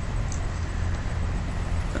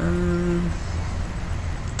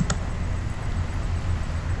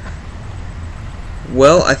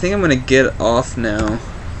 Well, I think I'm going to get off now,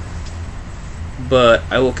 but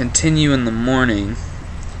I will continue in the morning.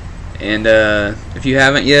 And if you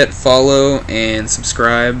haven't yet, follow and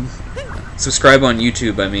subscribe. Subscribe on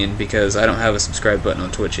YouTube, I mean, because I don't have a subscribe button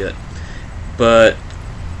on Twitch yet. But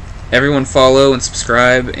everyone follow and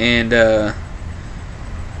subscribe, and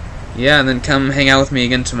yeah, and then come hang out with me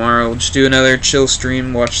again tomorrow. We'll just do another chill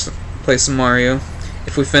stream, play some Mario.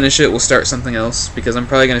 If we finish it, we'll start something else, because I'm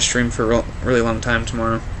probably going to stream for a really long time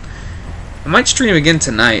tomorrow. I might stream again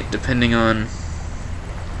tonight, depending on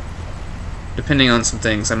some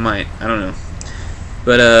things. I might. I don't know.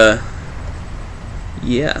 But,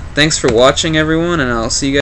 yeah. Thanks for watching, everyone, and I'll see you guys.